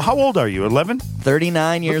 How old are you? 11?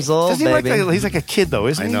 39 years old, Doesn't he baby. he's like a kid though,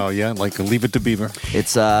 isn't I he? know, yeah. Like Leave It to Beaver.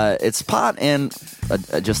 It's pot and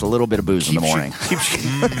just a little bit of booze in the morning.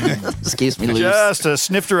 Just keeps me loose. Just a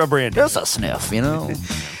snifter of brandy. Just a sniff, you know.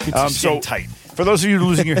 So tight. For those of you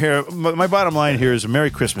losing your hair, my bottom line here is a Merry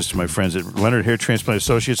Christmas to my friends at Leonard Hair Transplant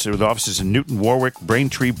Associates with offices in Newton, Warwick,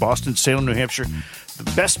 Braintree, Boston, Salem, New Hampshire. The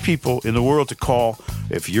best people in the world to call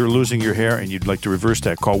if you're losing your hair and you'd like to reverse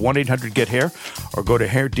that. Call 1-800-GET-HAIR or go to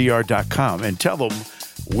hairdr.com and tell them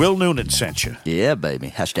Will Noonan sent you. Yeah, baby.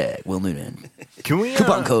 Hashtag Will Noonan. Can we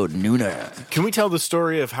Coupon code Noonan. Can we tell the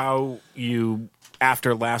story of how you,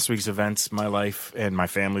 after last week's events, my life and my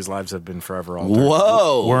family's lives have been forever altered?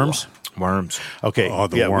 Whoa. Worms? Worms. Okay, Oh,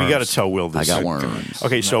 the yeah, we worms. got to tell Will this. I got worms.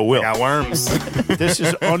 Okay, so Will, I got worms. this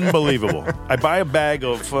is unbelievable. I buy a bag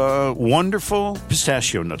of wonderful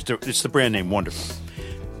pistachio nuts. It's the brand name Wonderful.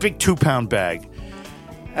 Big 2-pound bag.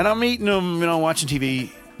 And I'm eating them, watching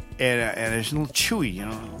TV, and it's a little chewy,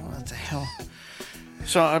 What the hell?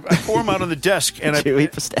 So I pour them out on the desk, and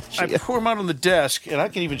Chewy pistachio. I pour them out on the desk, and I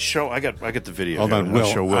can even show. I got the video. Hold on, I'll Will.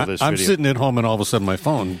 show Will this I'm video. sitting at home, and all of a sudden, my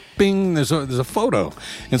phone, bing! There's a photo,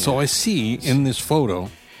 and so I see in this photo.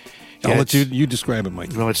 I'll let you describe it, Mike.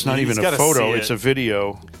 Well, it's not He's even a gotta photo; see it's it. a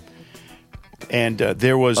video. And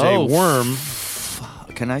there was a Oh, worm.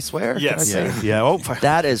 Can I swear? Yes. Can I say? Yeah. Oh,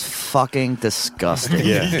 That is fucking disgusting.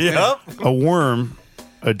 yeah. Yep. A worm,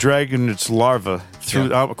 dragging its larva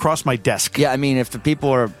across my desk. Yeah, I mean, if the people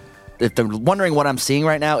are if they're wondering what I'm seeing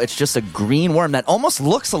right now, it's just a green worm that almost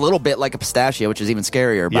looks a little bit like a pistachio, which is even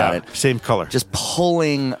scarier about it. Same color. Just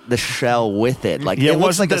pulling the shell with it. Like it looks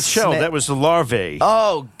wasn't like the shell. That was the larvae.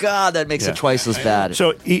 Oh God, that makes it twice as bad.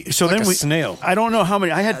 So then a snail. I don't know how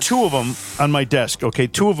many. I had 2 of them on my desk. Okay,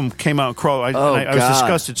 2 of them came out and crawled. I was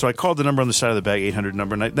disgusted, so I called the number on the side of the bag, 800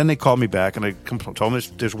 number, and then they called me back and I told them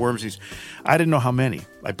there's worms. I didn't know how many.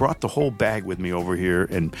 I brought the whole bag with me over here,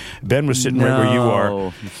 and Ben was sitting right where you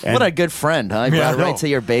are. And What a good friend, huh? He brought it right to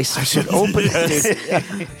your base. I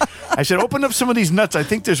said, open up some of these nuts. I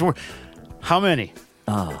think there's worms. How many?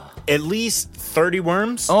 At least 30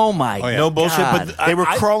 worms. Oh my! No bullshit. God. But They were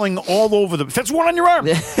crawling all over them. That's one on your arm.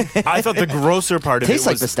 I thought the grosser part of it Tastes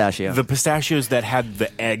was like pistachio. the pistachios that had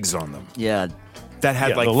the eggs on them. Yeah. That had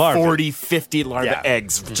Yeah, like the larvae. 40, 50 larvae Yeah.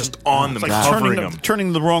 eggs just on them, It's like covering them.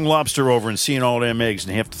 turning the wrong lobster over and seeing all them eggs,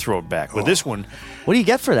 and you have to throw it back. But this one, What do you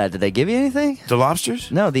get for that? Did they give you anything? the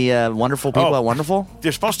lobsters, No, the wonderful people Oh. at Wonderful.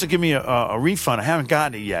 they're supposed to give me a refund. I haven't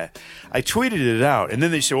gotten it yet. I tweeted it out, and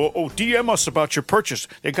then they said, "Oh, DM us about your purchase."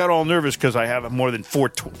 They got all nervous because I have more than 4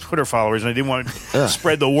 Twitter followers, and I didn't want to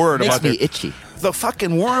spread the word Makes about me their, itchy. the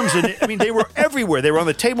fucking worms. And I mean, they were everywhere. They were on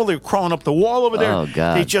the table. They were crawling up the wall over there. Oh,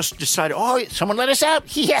 God. They just decided, "Oh, someone let us out!"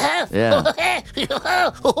 Yeah.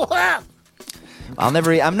 I'll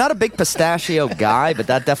never eat. I'm not a big pistachio guy, but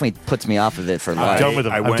that definitely puts me off of it for I'm life. done with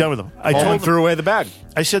them. I I'm went- done with them. I I told them. threw away the bag.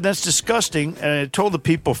 I said, that's disgusting. And I told the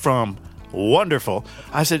people from Wonderful,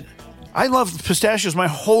 I said, I loved pistachios my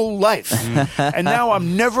whole life. And now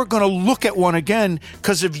I'm never going to look at one again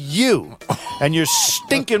because of you and your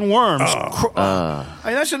stinking worms. I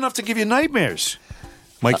mean, that's enough to give you nightmares.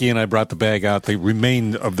 Mikey and I brought the bag out, the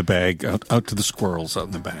remain of the bag, out to the squirrels out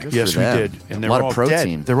in the back. Yes, for we them. did. And they're A lot of all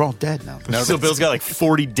protein. dead. They're all dead now. So Bill's got like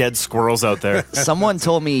 40 dead squirrels out there. Someone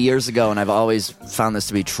told me years ago, and I've always found this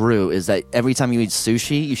to be true, is that every time you eat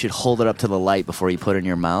sushi, you should hold it up to the light before you put it in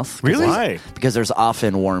your mouth. 'Cause Really? there's- Why? Because there's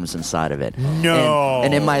often worms inside of it. No.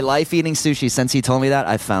 And in my life eating sushi, since he told me that,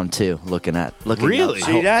 I found 2 looking Really? up,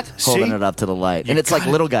 See that? holding See? it up to the light. And it's like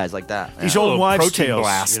little guys like that. These Yeah. old little wives' protein tales.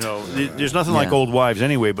 blast. You know, there's nothing like Yeah. old wives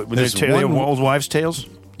anyway, but when There's they're old wives' tales,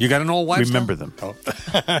 You got an old wife? remember them.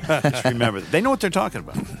 Just remember them. They know what they're talking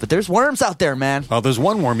about. But there's worms out there, man. Well, there's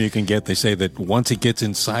one worm you can get. They say that once it gets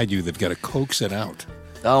inside you, they've got to coax it out.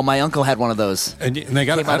 Oh, my uncle had one of those. And they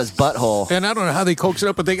got Came out his butthole. And I don't know how they coax it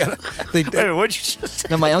up, but they got they. Hey, what'd you just say?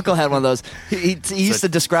 No, my uncle had one of those. He used to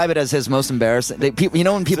describe it as his most embarrassing. You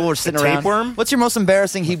know when people were sitting around, tapeworm? what's your most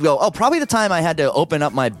embarrassing? He'd go, oh, probably the time I had to open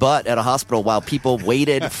up my butt at a hospital while people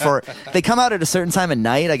waited for. They come out at a certain time of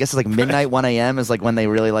night. I guess it's like midnight, 1 a.m. is like when they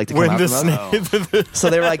really like to come When out. the from it. snake.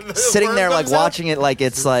 So they're like sitting worm there, like comes out? watching it, like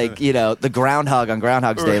it's like the groundhog on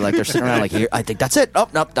Groundhog's Day. Like they're sitting around, like here. I think that's it. Oh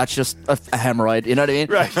no, that's just a hemorrhoid. You know what I mean?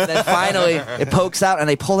 Right. And then finally, it pokes out, and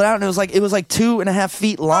they pull it out, and it was like 2.5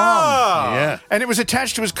 feet long. Yeah. And it was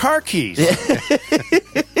attached to his car keys.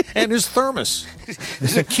 And his thermos.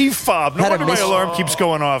 There's a key fob. No Had a wonder my mis- alarm keeps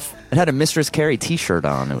going off. It had a Mistress Carrie T-shirt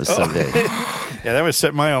on. It was so big. Yeah, that would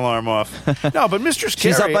set my alarm off. No, but Mistress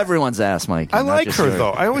She's Carrie, up everyone's ass, Mike. I not like just her,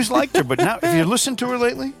 though. I always liked her, but now, have you listened to her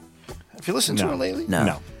lately? Have you listened to her lately?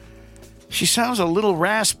 No. She sounds a little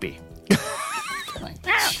raspy.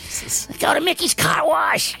 Go to Mickey's Car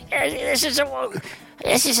Wash. This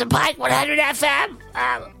is a Pike 100 FM.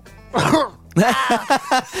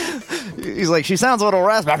 He's like, she sounds a little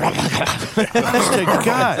raspy. Honest to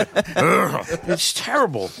God. It's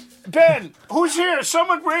terrible. Ben, who's here?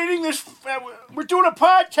 Someone rating this? We're doing a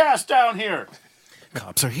podcast down here.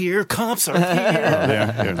 Cops are here. Cops are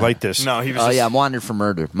here. There, light this. No, he was Oh just... yeah, I'm wanted for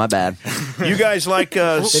murder. My bad. You guys like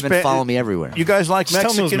They've been following me everywhere. You guys like Just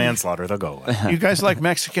tell them it was Mexican? manslaughter. They'll go away. You guys like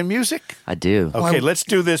Mexican music? I do. Okay, let's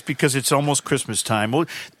do this because it's almost Christmas time. Well,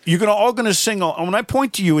 you're all going to sing. When I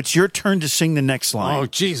point to you, it's your turn to sing the next line. Oh,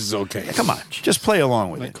 Jesus, okay. Come on, just play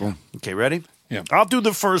along with it. Cool. Okay, ready? Yeah. I'll do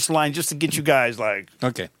the first line just to get you guys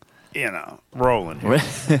Okay. rolling here.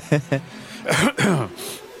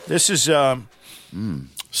 This is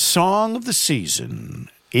Song of the Season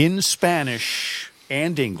in Spanish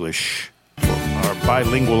and English for our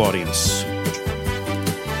bilingual audience.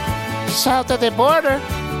 South of the border.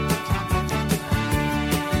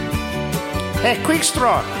 Hey, quick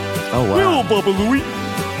straw. Oh wow. Bubba Louie.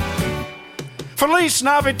 Feliz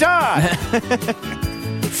Navidad.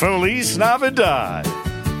 Feliz Navidad.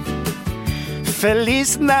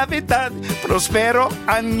 Feliz Navidad. Prospero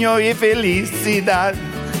año y felicidad.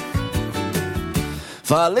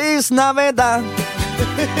 Feliz Navidad.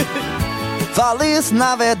 Feliz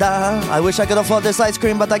Navidad. I wish I could afford this ice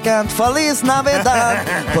cream, but I can't. Feliz Navidad.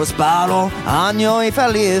 Prospero año y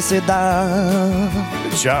felicidad.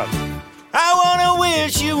 Good job. I wanna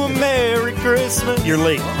wish you a Merry Christmas. You're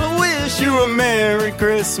late. I wish you a Merry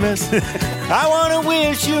Christmas. I want to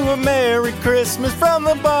wish you a Merry Christmas from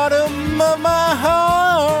the bottom of my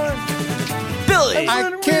heart. Billy.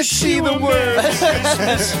 I can't see the words.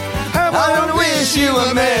 I want to wish you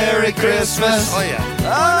a Merry Christmas. Oh, yeah.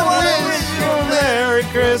 I want to wish you a Merry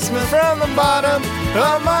Christmas from the bottom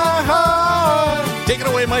of my heart. Take it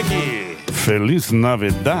away, Mikey. Feliz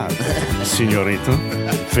Navidad, señorita.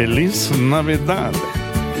 Feliz Navidad.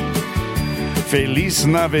 Feliz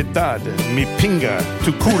Navidad. Mi pinga,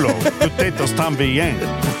 tu culo, tu tetas también.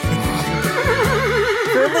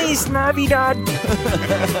 Feliz Navidad.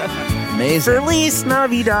 Amazing. Feliz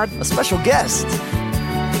Navidad. A special guest.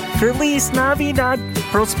 Feliz Navidad.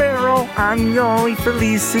 Prospero año y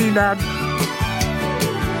felicidad.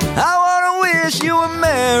 I wanna wish you a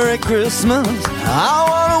Merry Christmas. I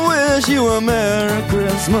wanna wish you a Merry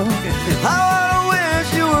Christmas. I wanna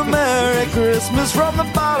wish you a Merry Christmas from the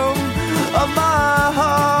bottom of my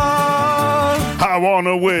heart. I want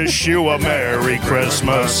to wish you a Merry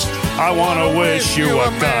Christmas. I want to wish you a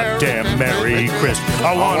goddamn Merry Christmas.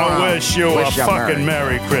 I want to wish you a fucking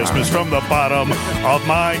Merry Christmas from the bottom of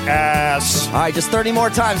my ass. All right, just 30 more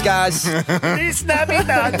times, guys. Feliz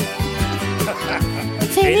Navidad.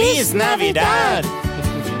 Feliz Navidad.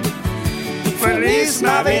 Feliz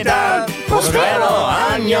Navidad. Prospero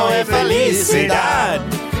año y felicidad.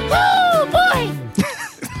 Oh boy.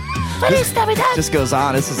 Feliz Navidad. Just goes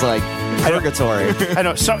on. This is like purgatory. I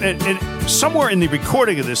know. Somewhere in the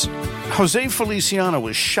recording of this, Jose Feliciano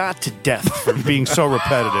was shot to death for being so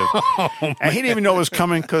repetitive. And he didn't even know it was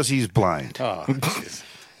coming because he's blind. Oh,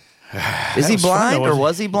 Is he was fun, blind though, or wasn't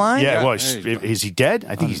was he blind? Yeah, well, there you go. is he dead?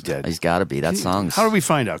 I think he's dead. He's got to be. That song's. How do we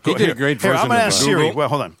find out? He did a great Here, I'm version going to of ask Siri. Google. Well,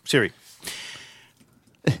 hold on. Siri.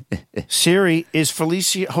 Siri, is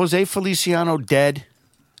Jose Feliciano dead?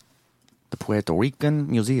 The Puerto Rican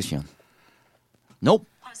musician. Nope.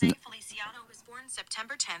 Jose Feliciano was born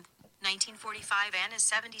September 10th, 1945, and is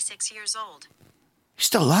 76 years old. He's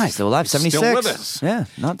still alive. Still alive. 76. Still with us. Yeah,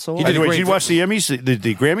 not so old. By the way, great did you watch the Emmys,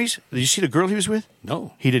 the Grammys? Did you see the girl he was with?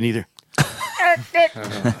 No. He didn't either.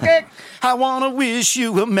 I want to wish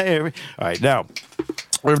you a merry. All right, now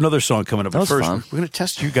we have another song coming up. That But was first, fun. we're going to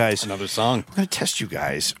test you guys. Another song. We're going to test you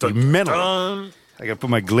guys mentally. I got to put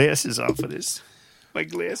my glasses on for this. My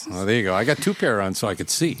glasses. Oh, there you go. I got two pair on so I could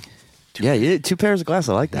see. Yeah, you did 2 pairs of glasses.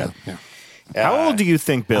 I like that. Yeah. How old do you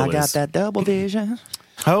think Bill I got is? that double vision.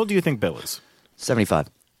 How old do you think Bill is? 75.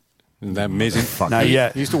 Isn't that amazing? Not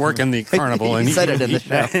yet. He used to work in the carnival, and He said it in the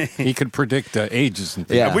show. he could predict ages and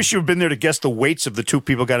things. Yeah. I wish you had been there to guess the weights of the two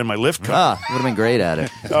people got in my lift car. Ah, would have been great at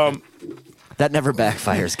it. That never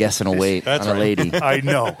backfires, guessing a weight on a lady. I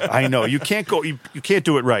know. You can't go. You can't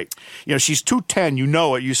do it right. You know, she's 210. You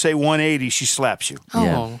know it. You say 180, she slaps you.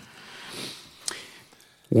 Yeah.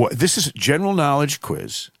 This is a general knowledge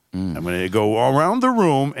quiz. I'm going to go around the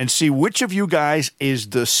room and see which of you guys is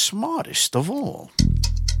the smartest of all.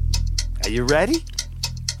 Are you ready?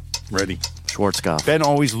 Ready. Schwarzkopf. Ben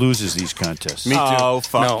always loses these contests. Me too. Oh,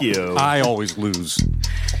 fuck No, you. I always lose.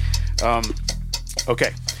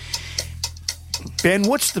 Okay. Ben,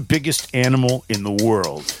 what's the biggest animal in the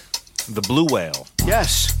world? The blue whale.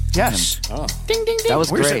 Yes. Ding, ding, ding. That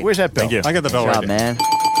was Where's great. that, where's that bell? Thank you. I got the bell Good right job, there. man.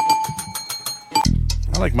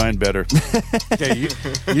 I like mine better. Okay,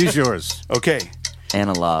 use yours. Okay.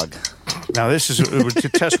 Analog. Now, this is to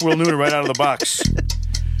test Will Nooner right out of the box.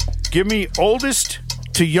 Give me oldest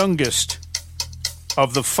to youngest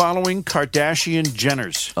of the following Kardashian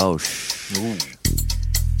Jenners. Oh,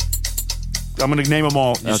 I'm going to name them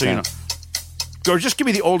all, just so you Okay. know. Or just give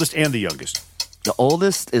me the oldest and the youngest. The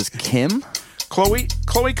oldest is Kim. Kylie,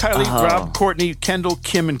 Oh. Rob, Courtney, Kendall,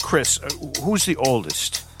 Kim, and Chris. Who's the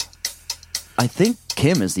oldest? I think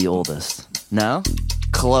Kim is the oldest. No?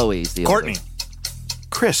 Chloe's the Courtney. oldest.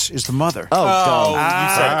 Chris is the mother. Oh,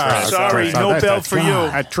 dumb. Sorry, no bell for you.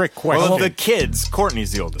 A trick question. Well, the kids,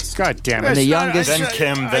 Courtney's the oldest. God damn And it. the youngest. Then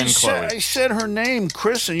Kim, then Chloe. I said her name,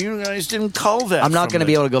 Chris, and you guys didn't call that. I'm not from going to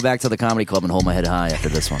be me. able to go back to the comedy club and hold my head high after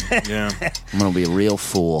this one. Yeah. I'm going to be a real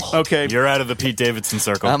fool. Okay. You're out of the Pete Davidson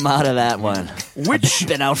circle. I'm out of that one. Which,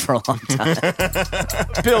 Been out for a long time.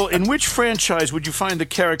 Bill, in which franchise would you find the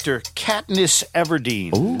character Katniss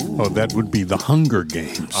Everdeen? Oh, that would be the Hunger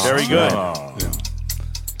Games. Very good.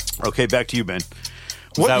 Okay, back to you, Ben. Is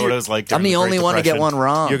that what it was like? I'm during the Great only one to get Depression? one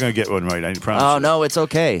wrong. You're going to get one right, I promise. Oh, you. no, it's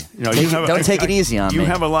okay. You know, you have- Don't take it easy on You me.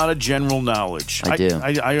 have a lot of general knowledge. I do.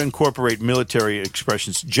 I incorporate military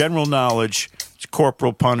expressions. General knowledge,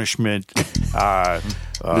 corporal punishment.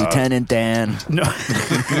 Lieutenant Dan. No.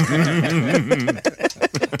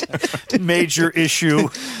 Major issue.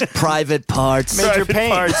 Private parts. Private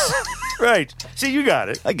parts. Right. See, you got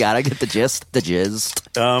it. I get the gist. The gist.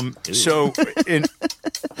 So, in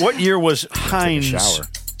what year was Heinz? shower.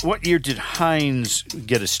 What year did Heinz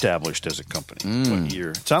get established as a company? What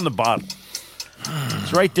year? It's on the bottle.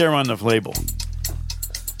 It's right there on the label.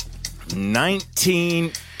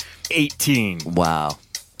 1918. Wow.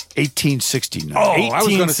 1869. Oh, I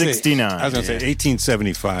was going to say 1869.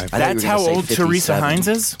 1875. That's how old Teresa Heinz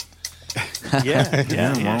is?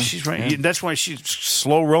 Yeah, she's right. That's why she's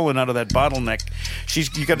slow rolling out of that bottleneck.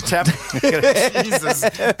 You got to tap. Jesus,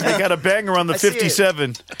 you got to bang her on the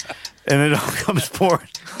 57, and it all comes pouring.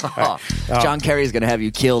 John Kerry's going to have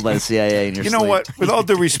you killed by the CIA in your You know sleep. what? With all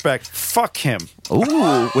due respect, fuck him.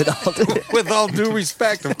 Ooh, with With all due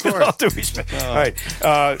respect, of With all course. due respect. All right.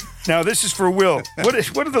 Now this is for Will. What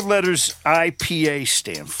do the letters IPA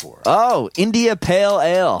stand for? Oh, India Pale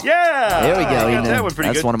Ale. Yeah. There we go. I got that one pretty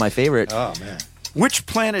That's good. one of my favorite. Oh, man. Which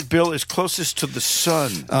planet, Bill, is closest to the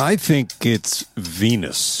sun? I think it's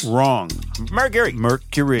Venus. Wrong. Mercury.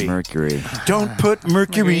 Mercury. Don't put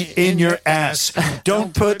mercury in your ass.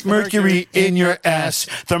 Don't put mercury in your ass.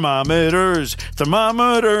 Thermometers.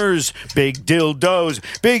 Big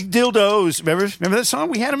dildos. Remember that song?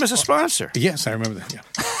 We had him as a sponsor. Yes, I remember that. Yeah.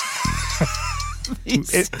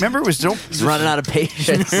 Remember it was He's running out of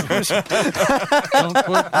patience.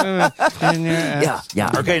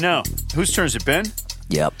 Yeah. Okay, now whose turn is it, Ben?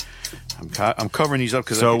 Yep. I'm covering these up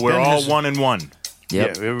because So we're all 1-1.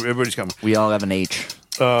 Yep. Yeah, everybody's coming. We all have an H.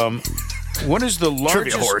 What is the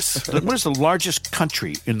largest horse. What is the largest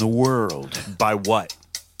country in the world? By what?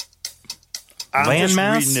 I'm just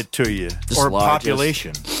Landmass? reading it to you. Or largest.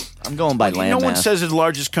 population? I'm going by No one landmass. says it's the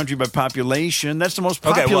largest country by population. That's the most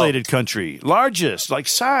Okay, well- populated country. Largest, like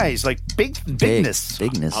size, like bigness.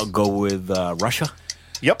 Bigness. I'll go with Russia.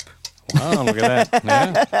 Yep. Wow, look at that.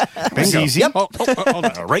 Yeah. It's easy. Oh, hold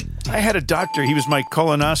on. All right. I had a doctor. He was my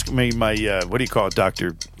colonoscopy, my what do you call it,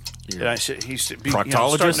 doctor? And I said, he's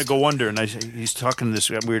Proctologist? starting to go under, and I said, he's talking to this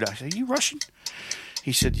weird. I said, "Are you Russian?"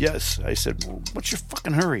 He said, "Yes." I said, well, "What's your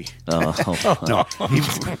fucking hurry?" Oh, No,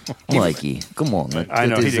 Mikey, come on. I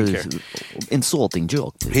know, he This didn't is insulting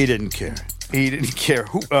joke. he didn't care. He didn't care.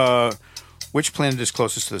 Who? Which planet is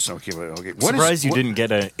closest to the sun? Okay, what Surprised is, you what- didn't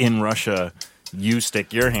get a in Russia. You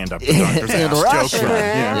stick your hand up the doctor's In ass Russia. joke.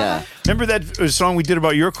 Yeah. Remember that song we did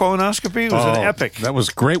about your colonoscopy? It was an epic. That was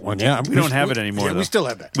a great one, yeah. We don't have it anymore. Yeah, though. we still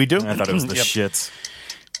have that. We do? I thought it was the shits.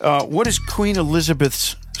 What is Queen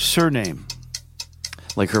Elizabeth's surname?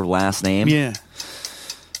 Like her last name? Yeah.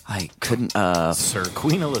 I couldn't. Sir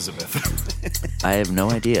Queen Elizabeth. I have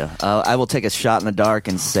no idea. I will take a shot in the dark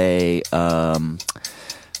and say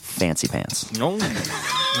Fancy Pants. No.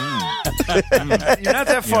 You're not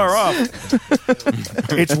that far off.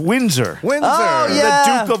 It's Windsor. Windsor. Oh,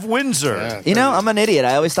 yeah. The Duke of Windsor. You know, I'm an idiot.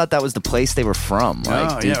 I always thought that was the place they were from,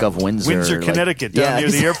 like Oh, Duke yeah. of Windsor. Windsor, like- Connecticut, down near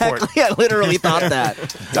the airport. exactly. I literally thought that. I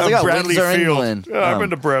was like, oh, Bradley Windsor, Field. England. Yeah, I've been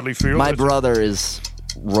to Bradley Field. My brother is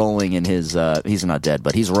rolling in his. He's not dead,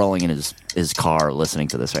 but he's rolling in his car listening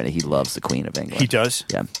to this right now. He loves the Queen of England. He does?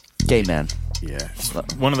 Yeah, gay man. Yeah.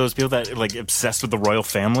 One of those people that like obsessed with the royal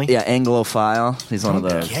family. Yeah, Anglophile. He's one of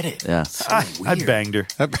those. Get it? Yeah. I banged her.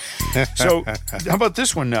 So, how about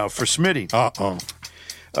this one now for Smitty? Uh-oh.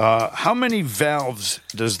 How many valves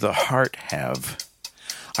does the heart have?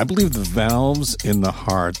 I believe the valves in the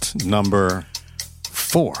heart number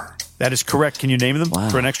 4. That is correct. Can you name them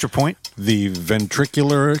for an extra point? The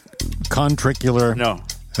ventricular, contricular, No.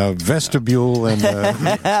 Vestibule, and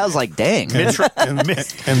I was like, dang. and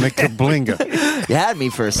the kablinga. You had me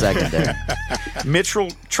for a second there. Mitral,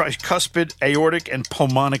 tricuspid, aortic, and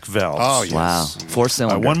pulmonic valves. Oh, yes. Wow. 4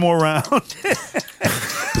 cylinder. One more round.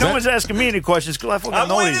 No one's asking me any questions because I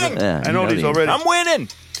know these. winning. Yeah, I know these already. I'm winning.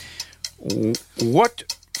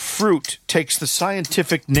 What fruit takes the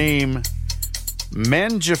scientific name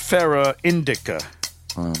Mangifera indica?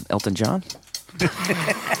 Elton John?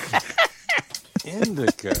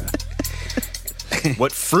 Indica.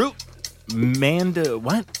 What fruit?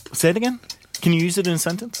 What? Say it again. Can you use it in a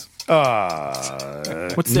sentence?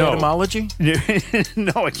 What's the no. etymology?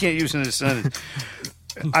 No, I can't use it in a sentence.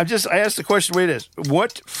 I asked the question. Wait,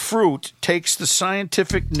 what fruit takes the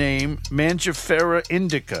scientific name Mangifera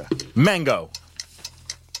indica? Mango.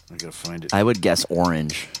 I gotta find it. I would guess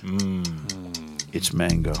orange. It's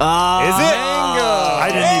mango. Is it? I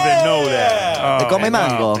didn't even know that. They call me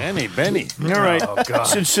Mango. Benny. All right.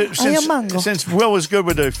 Since Will was good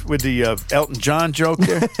with the Elton John joke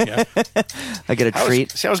there, I get a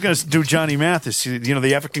treat. I was going to do Johnny Mathis. You know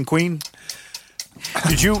the African Queen.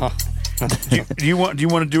 Did you? Do you want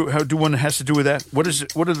to do one that has to do with that? What is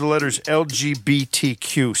it? What do the letters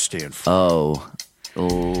LGBTQ stand for?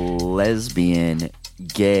 Oh, lesbian,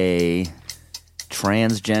 gay,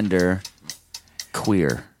 transgender,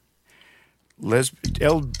 queer,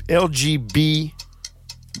 LGB,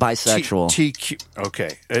 bisexual. TQ.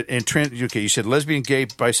 Okay, and okay. You said lesbian, gay,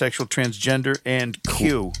 bisexual, transgender, and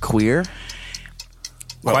Q. Queer.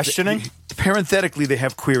 Well, Questioning? Parenthetically, they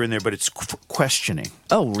have queer in there, but it's questioning.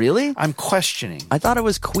 Oh, really? I'm questioning. I thought it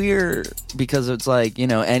was queer because it's like,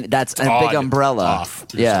 and that's a Odd. big umbrella. Off.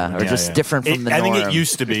 Yeah, or just different from the norm. I think it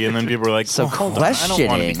used to be, and then people were like, So hold on, I don't want to be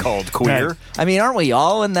questioning. called queer. I mean, aren't we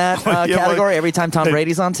all in that category every time Tom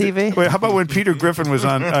Brady's on TV? Wait, how about when Peter Griffin was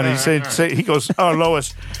on he he goes, oh,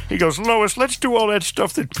 Lois, let's do all that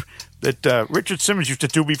stuff that Richard Simmons used to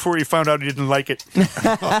do before he found out he didn't like it.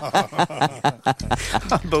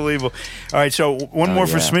 Unbelievable. All right, so one more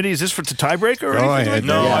for Smitty. Is this for the tiebreaker or anything? Like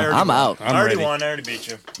No, that? I'm out. I already won. I already beat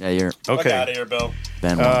you. Yeah, you're Fuck out of here, Bill.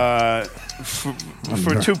 Ben.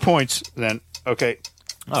 For 2 points, then. Okay.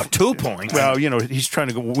 Oh, 2 points. Well, he's trying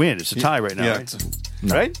to win. It's a tie right now, right?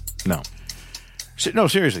 Right? No. No,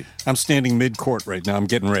 seriously. I'm standing mid-court right now. I'm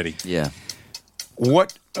getting ready. Yeah.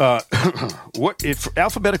 What if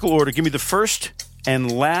alphabetical order, give me the first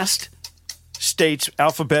and last states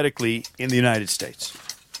alphabetically in the United States.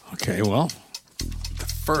 Okay, well, the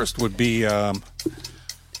first would be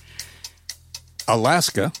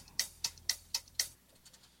Alaska.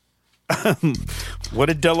 What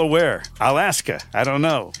did Delaware? Alaska. I don't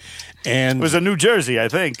know. And it was a New Jersey, I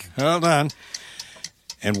think. Hold on.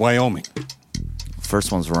 And Wyoming.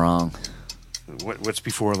 First one's wrong. What's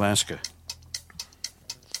before Alaska?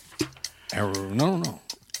 No.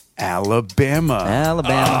 Alabama.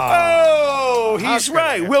 Alabama. Oh, he's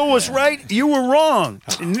right. Will was right. You were wrong.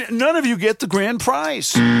 None of you get the grand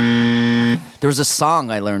prize. There was a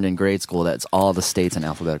song I learned in grade school that's all the states in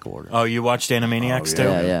alphabetical order. Oh, you watched Animaniacs too?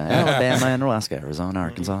 Yeah. Alabama and Alaska, Arizona,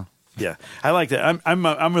 Arkansas. Yeah, I like that.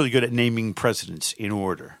 I'm really good at naming presidents in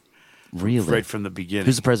order. Really? Right from the beginning.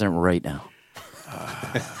 Who's the president right now?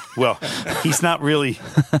 Well, he's not really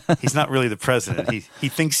the president. He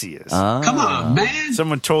thinks he is. Come on, man.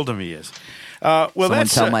 Someone told him he is. Someone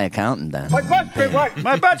tell my accountant then. My butt's been wiped.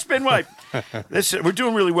 My butt's been wiped. We're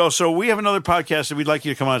doing really well. So we have another podcast that we'd like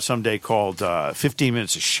you to come on someday called 15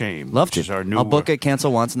 Minutes of Shame. Love to. I'll book it,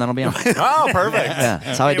 cancel once, and then I'll be on. Oh, perfect. Yeah,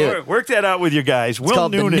 that's how I do it. Work that out with your guys. Will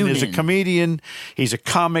called The Noonan is a Noonan. comedian. He's a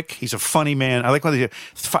comic. He's a funny man. I like when you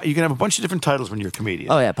can have a bunch of different titles when you're a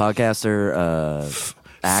comedian. Oh, yeah, podcaster,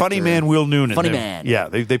 actor. Funny man Will Noonan. Funny man. Yeah,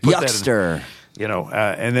 they put Yuckster. that in.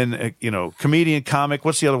 And then, comedian, comic.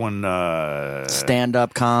 What's the other one?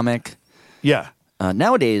 Stand-up comic. Yeah.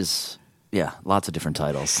 Nowadays, yeah, lots of different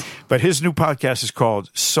titles. But his new podcast is called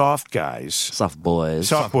Soft Guys. Soft Boys.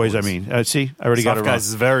 Soft Boys, I mean. See, I already got it wrong. Soft Guys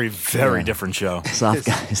is a very, very different show. Soft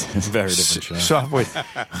Guys. Very different show. Soft Boys.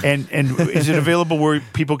 And is it available where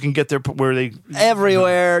people can get where they...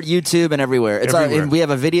 Everywhere, YouTube and everywhere. Everywhere. And we have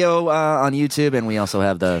a video on YouTube, and we also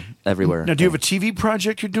have the everywhere. Now, do you have a TV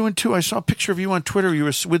project you're doing, too? I saw a picture of you on Twitter. You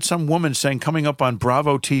were with some woman saying coming up on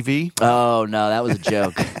Bravo TV. Oh, no, that was a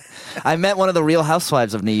joke. I met one of the Real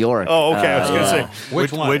Housewives of New York. Oh, okay. I was going to say.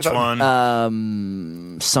 Which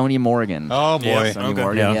one? Sonia Morgan. Oh, boy. Yeah, Sonia okay.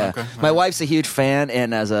 Morgan, yeah. Okay. My wife's a huge fan,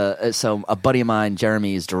 and so a buddy of mine,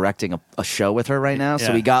 Jeremy, is directing a show with her right now.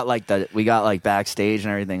 So Yeah. we got backstage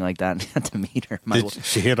and everything like that, and got to meet her. Did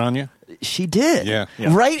she hit on you? She did. Yeah.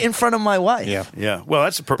 Right in front of my wife. Yeah. Yeah. Well,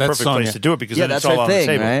 that's a perfect Sonia. place to do it because Yeah, then it's that's all her on thing,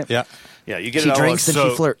 the table. right? Yeah. Yeah, you get She it all drinks and So-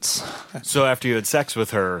 she flirts. So after you had sex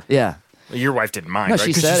with her, Yeah. your wife didn't mind, No, right?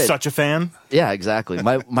 she 'Cause said she's it. such a fan. Yeah, exactly.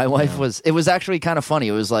 My wife it was actually kind of funny.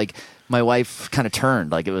 It was like my wife kind of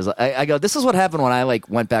turned. Like it was, I go, this is what happened when I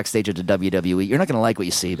went backstage at the WWE. You're not going to like what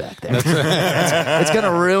you see back there. it's going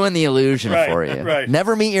to ruin the illusion Right, for you. right.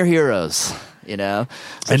 Never meet your heroes, So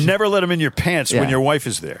And never let them in your pants when Yeah. your wife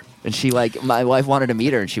is there. And she my wife wanted to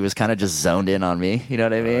meet her, and she was kind of just zoned in on me. You know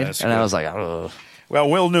what I mean? that's And good. I was like, oh. Well,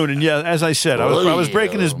 Will Noonan, yeah, as I said, I was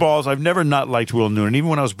breaking his balls. I've never not liked Will Noonan, even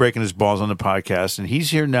when I was breaking his balls on the podcast. And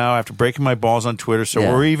he's here now after breaking my balls on Twitter. So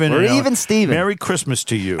Yeah. we're even. We're even, Steven. Merry Christmas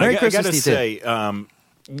to you. Merry I Christmas got to to you, too. say,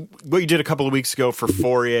 what you did a couple of weeks ago for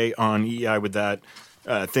Fourier on EI with that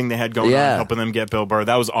thing they had going Yeah. on, helping them get Bill Burr,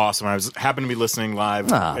 that was awesome. I happened to be listening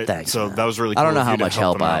live. Oh, thanks. So man. that was really cool. I don't know of how you to much help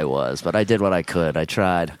help them out. I was, but I did what I could. I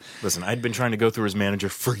tried. Listen, I'd been trying to go through his manager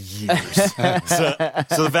for years.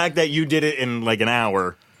 so the fact that you did it in like an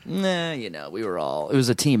hour. Nah, we were all. It was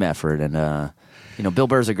a team effort, and Bill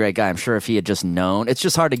Burr's a great guy. I'm sure if he had just known, it's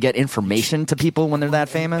just hard to get information to people when they're that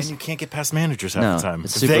famous. And you can't get past managers half No, the time.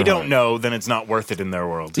 it's If super they don't hard. know, then it's not worth it in their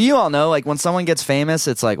world. You all know, when someone gets famous,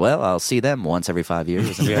 it's like, well, I'll see them once every 5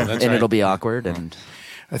 years, and, Yeah, that's and right. it'll be awkward. And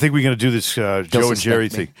I think we're going to do this Joe and Jerry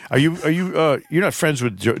thing. Are you? You're not friends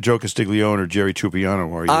with Joe Castiglione or Jerry Trupiano,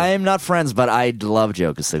 are you? I'm not friends, but I love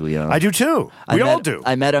Joe Castiglione. I do too. We all do.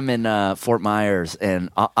 I met him in Fort Myers, and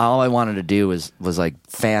all I wanted to do was like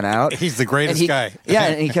fan out. He's the greatest guy. Yeah,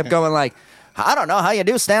 and he kept going like, I don't know how you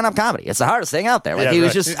do stand-up comedy. It's the hardest thing out there. Like he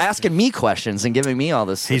was just asking me questions and giving me all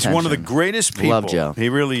this He's attention. one of the greatest people. Love Joe. He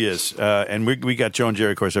really is. And we got Joe and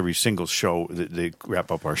Jerry, of course, every single show. They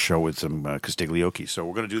wrap up our show with some Castiglione. So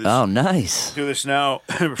we're going to do this. Oh, nice. Do this now.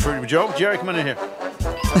 For Joe. Jerry, come on in here.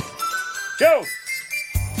 Joe!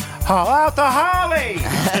 Haul out the holly!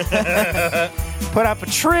 Put up a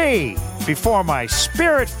tree before my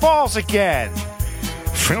spirit falls again.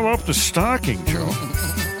 Fill up the stocking, Joe.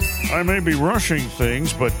 I may be rushing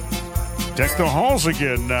things, but deck the halls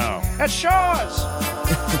again now. At Shaw's!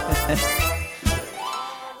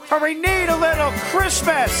 For we need a little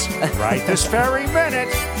Christmas right this very minute.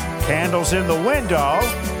 Candles in the window,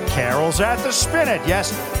 carols at the spinet.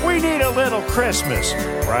 Yes, we need a little Christmas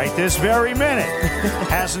right this very minute.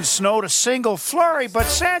 Hasn't snowed a single flurry, but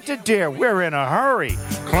Santa dear, we're in a hurry.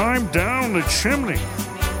 Climb down the chimney.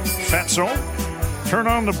 Fatso, turn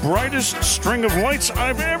on the brightest string of lights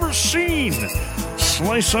I've ever seen.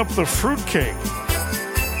 Slice up the fruitcake.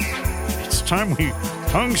 It's time we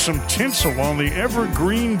hung some tinsel on the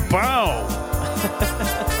evergreen bough.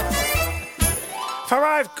 For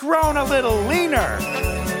I've grown a little leaner,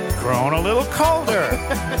 grown a little colder,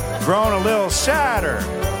 grown a little sadder,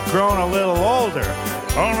 grown a little older.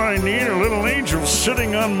 All I need are little angels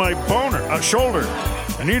sitting on my shoulder.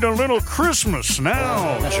 I need a little Christmas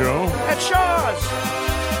now, Joe. At Shaw's!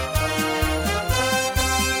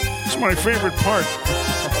 It's my favorite part.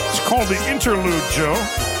 It's called the interlude, Joe.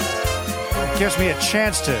 It gives me a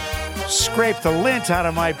chance to scrape the lint out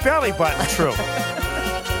of my belly button, true.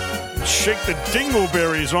 Shake the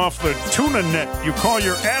dingleberries off the tuna net you call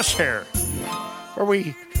your ass hair. Or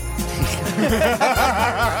we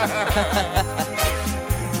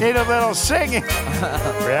need a little singing.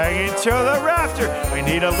 Bringing to the rafter. We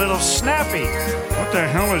need a little snappy. What the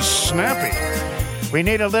hell is snappy? We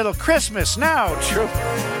need a little Christmas now, true.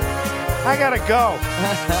 I gotta go.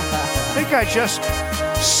 I think I just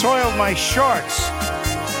soiled my shorts.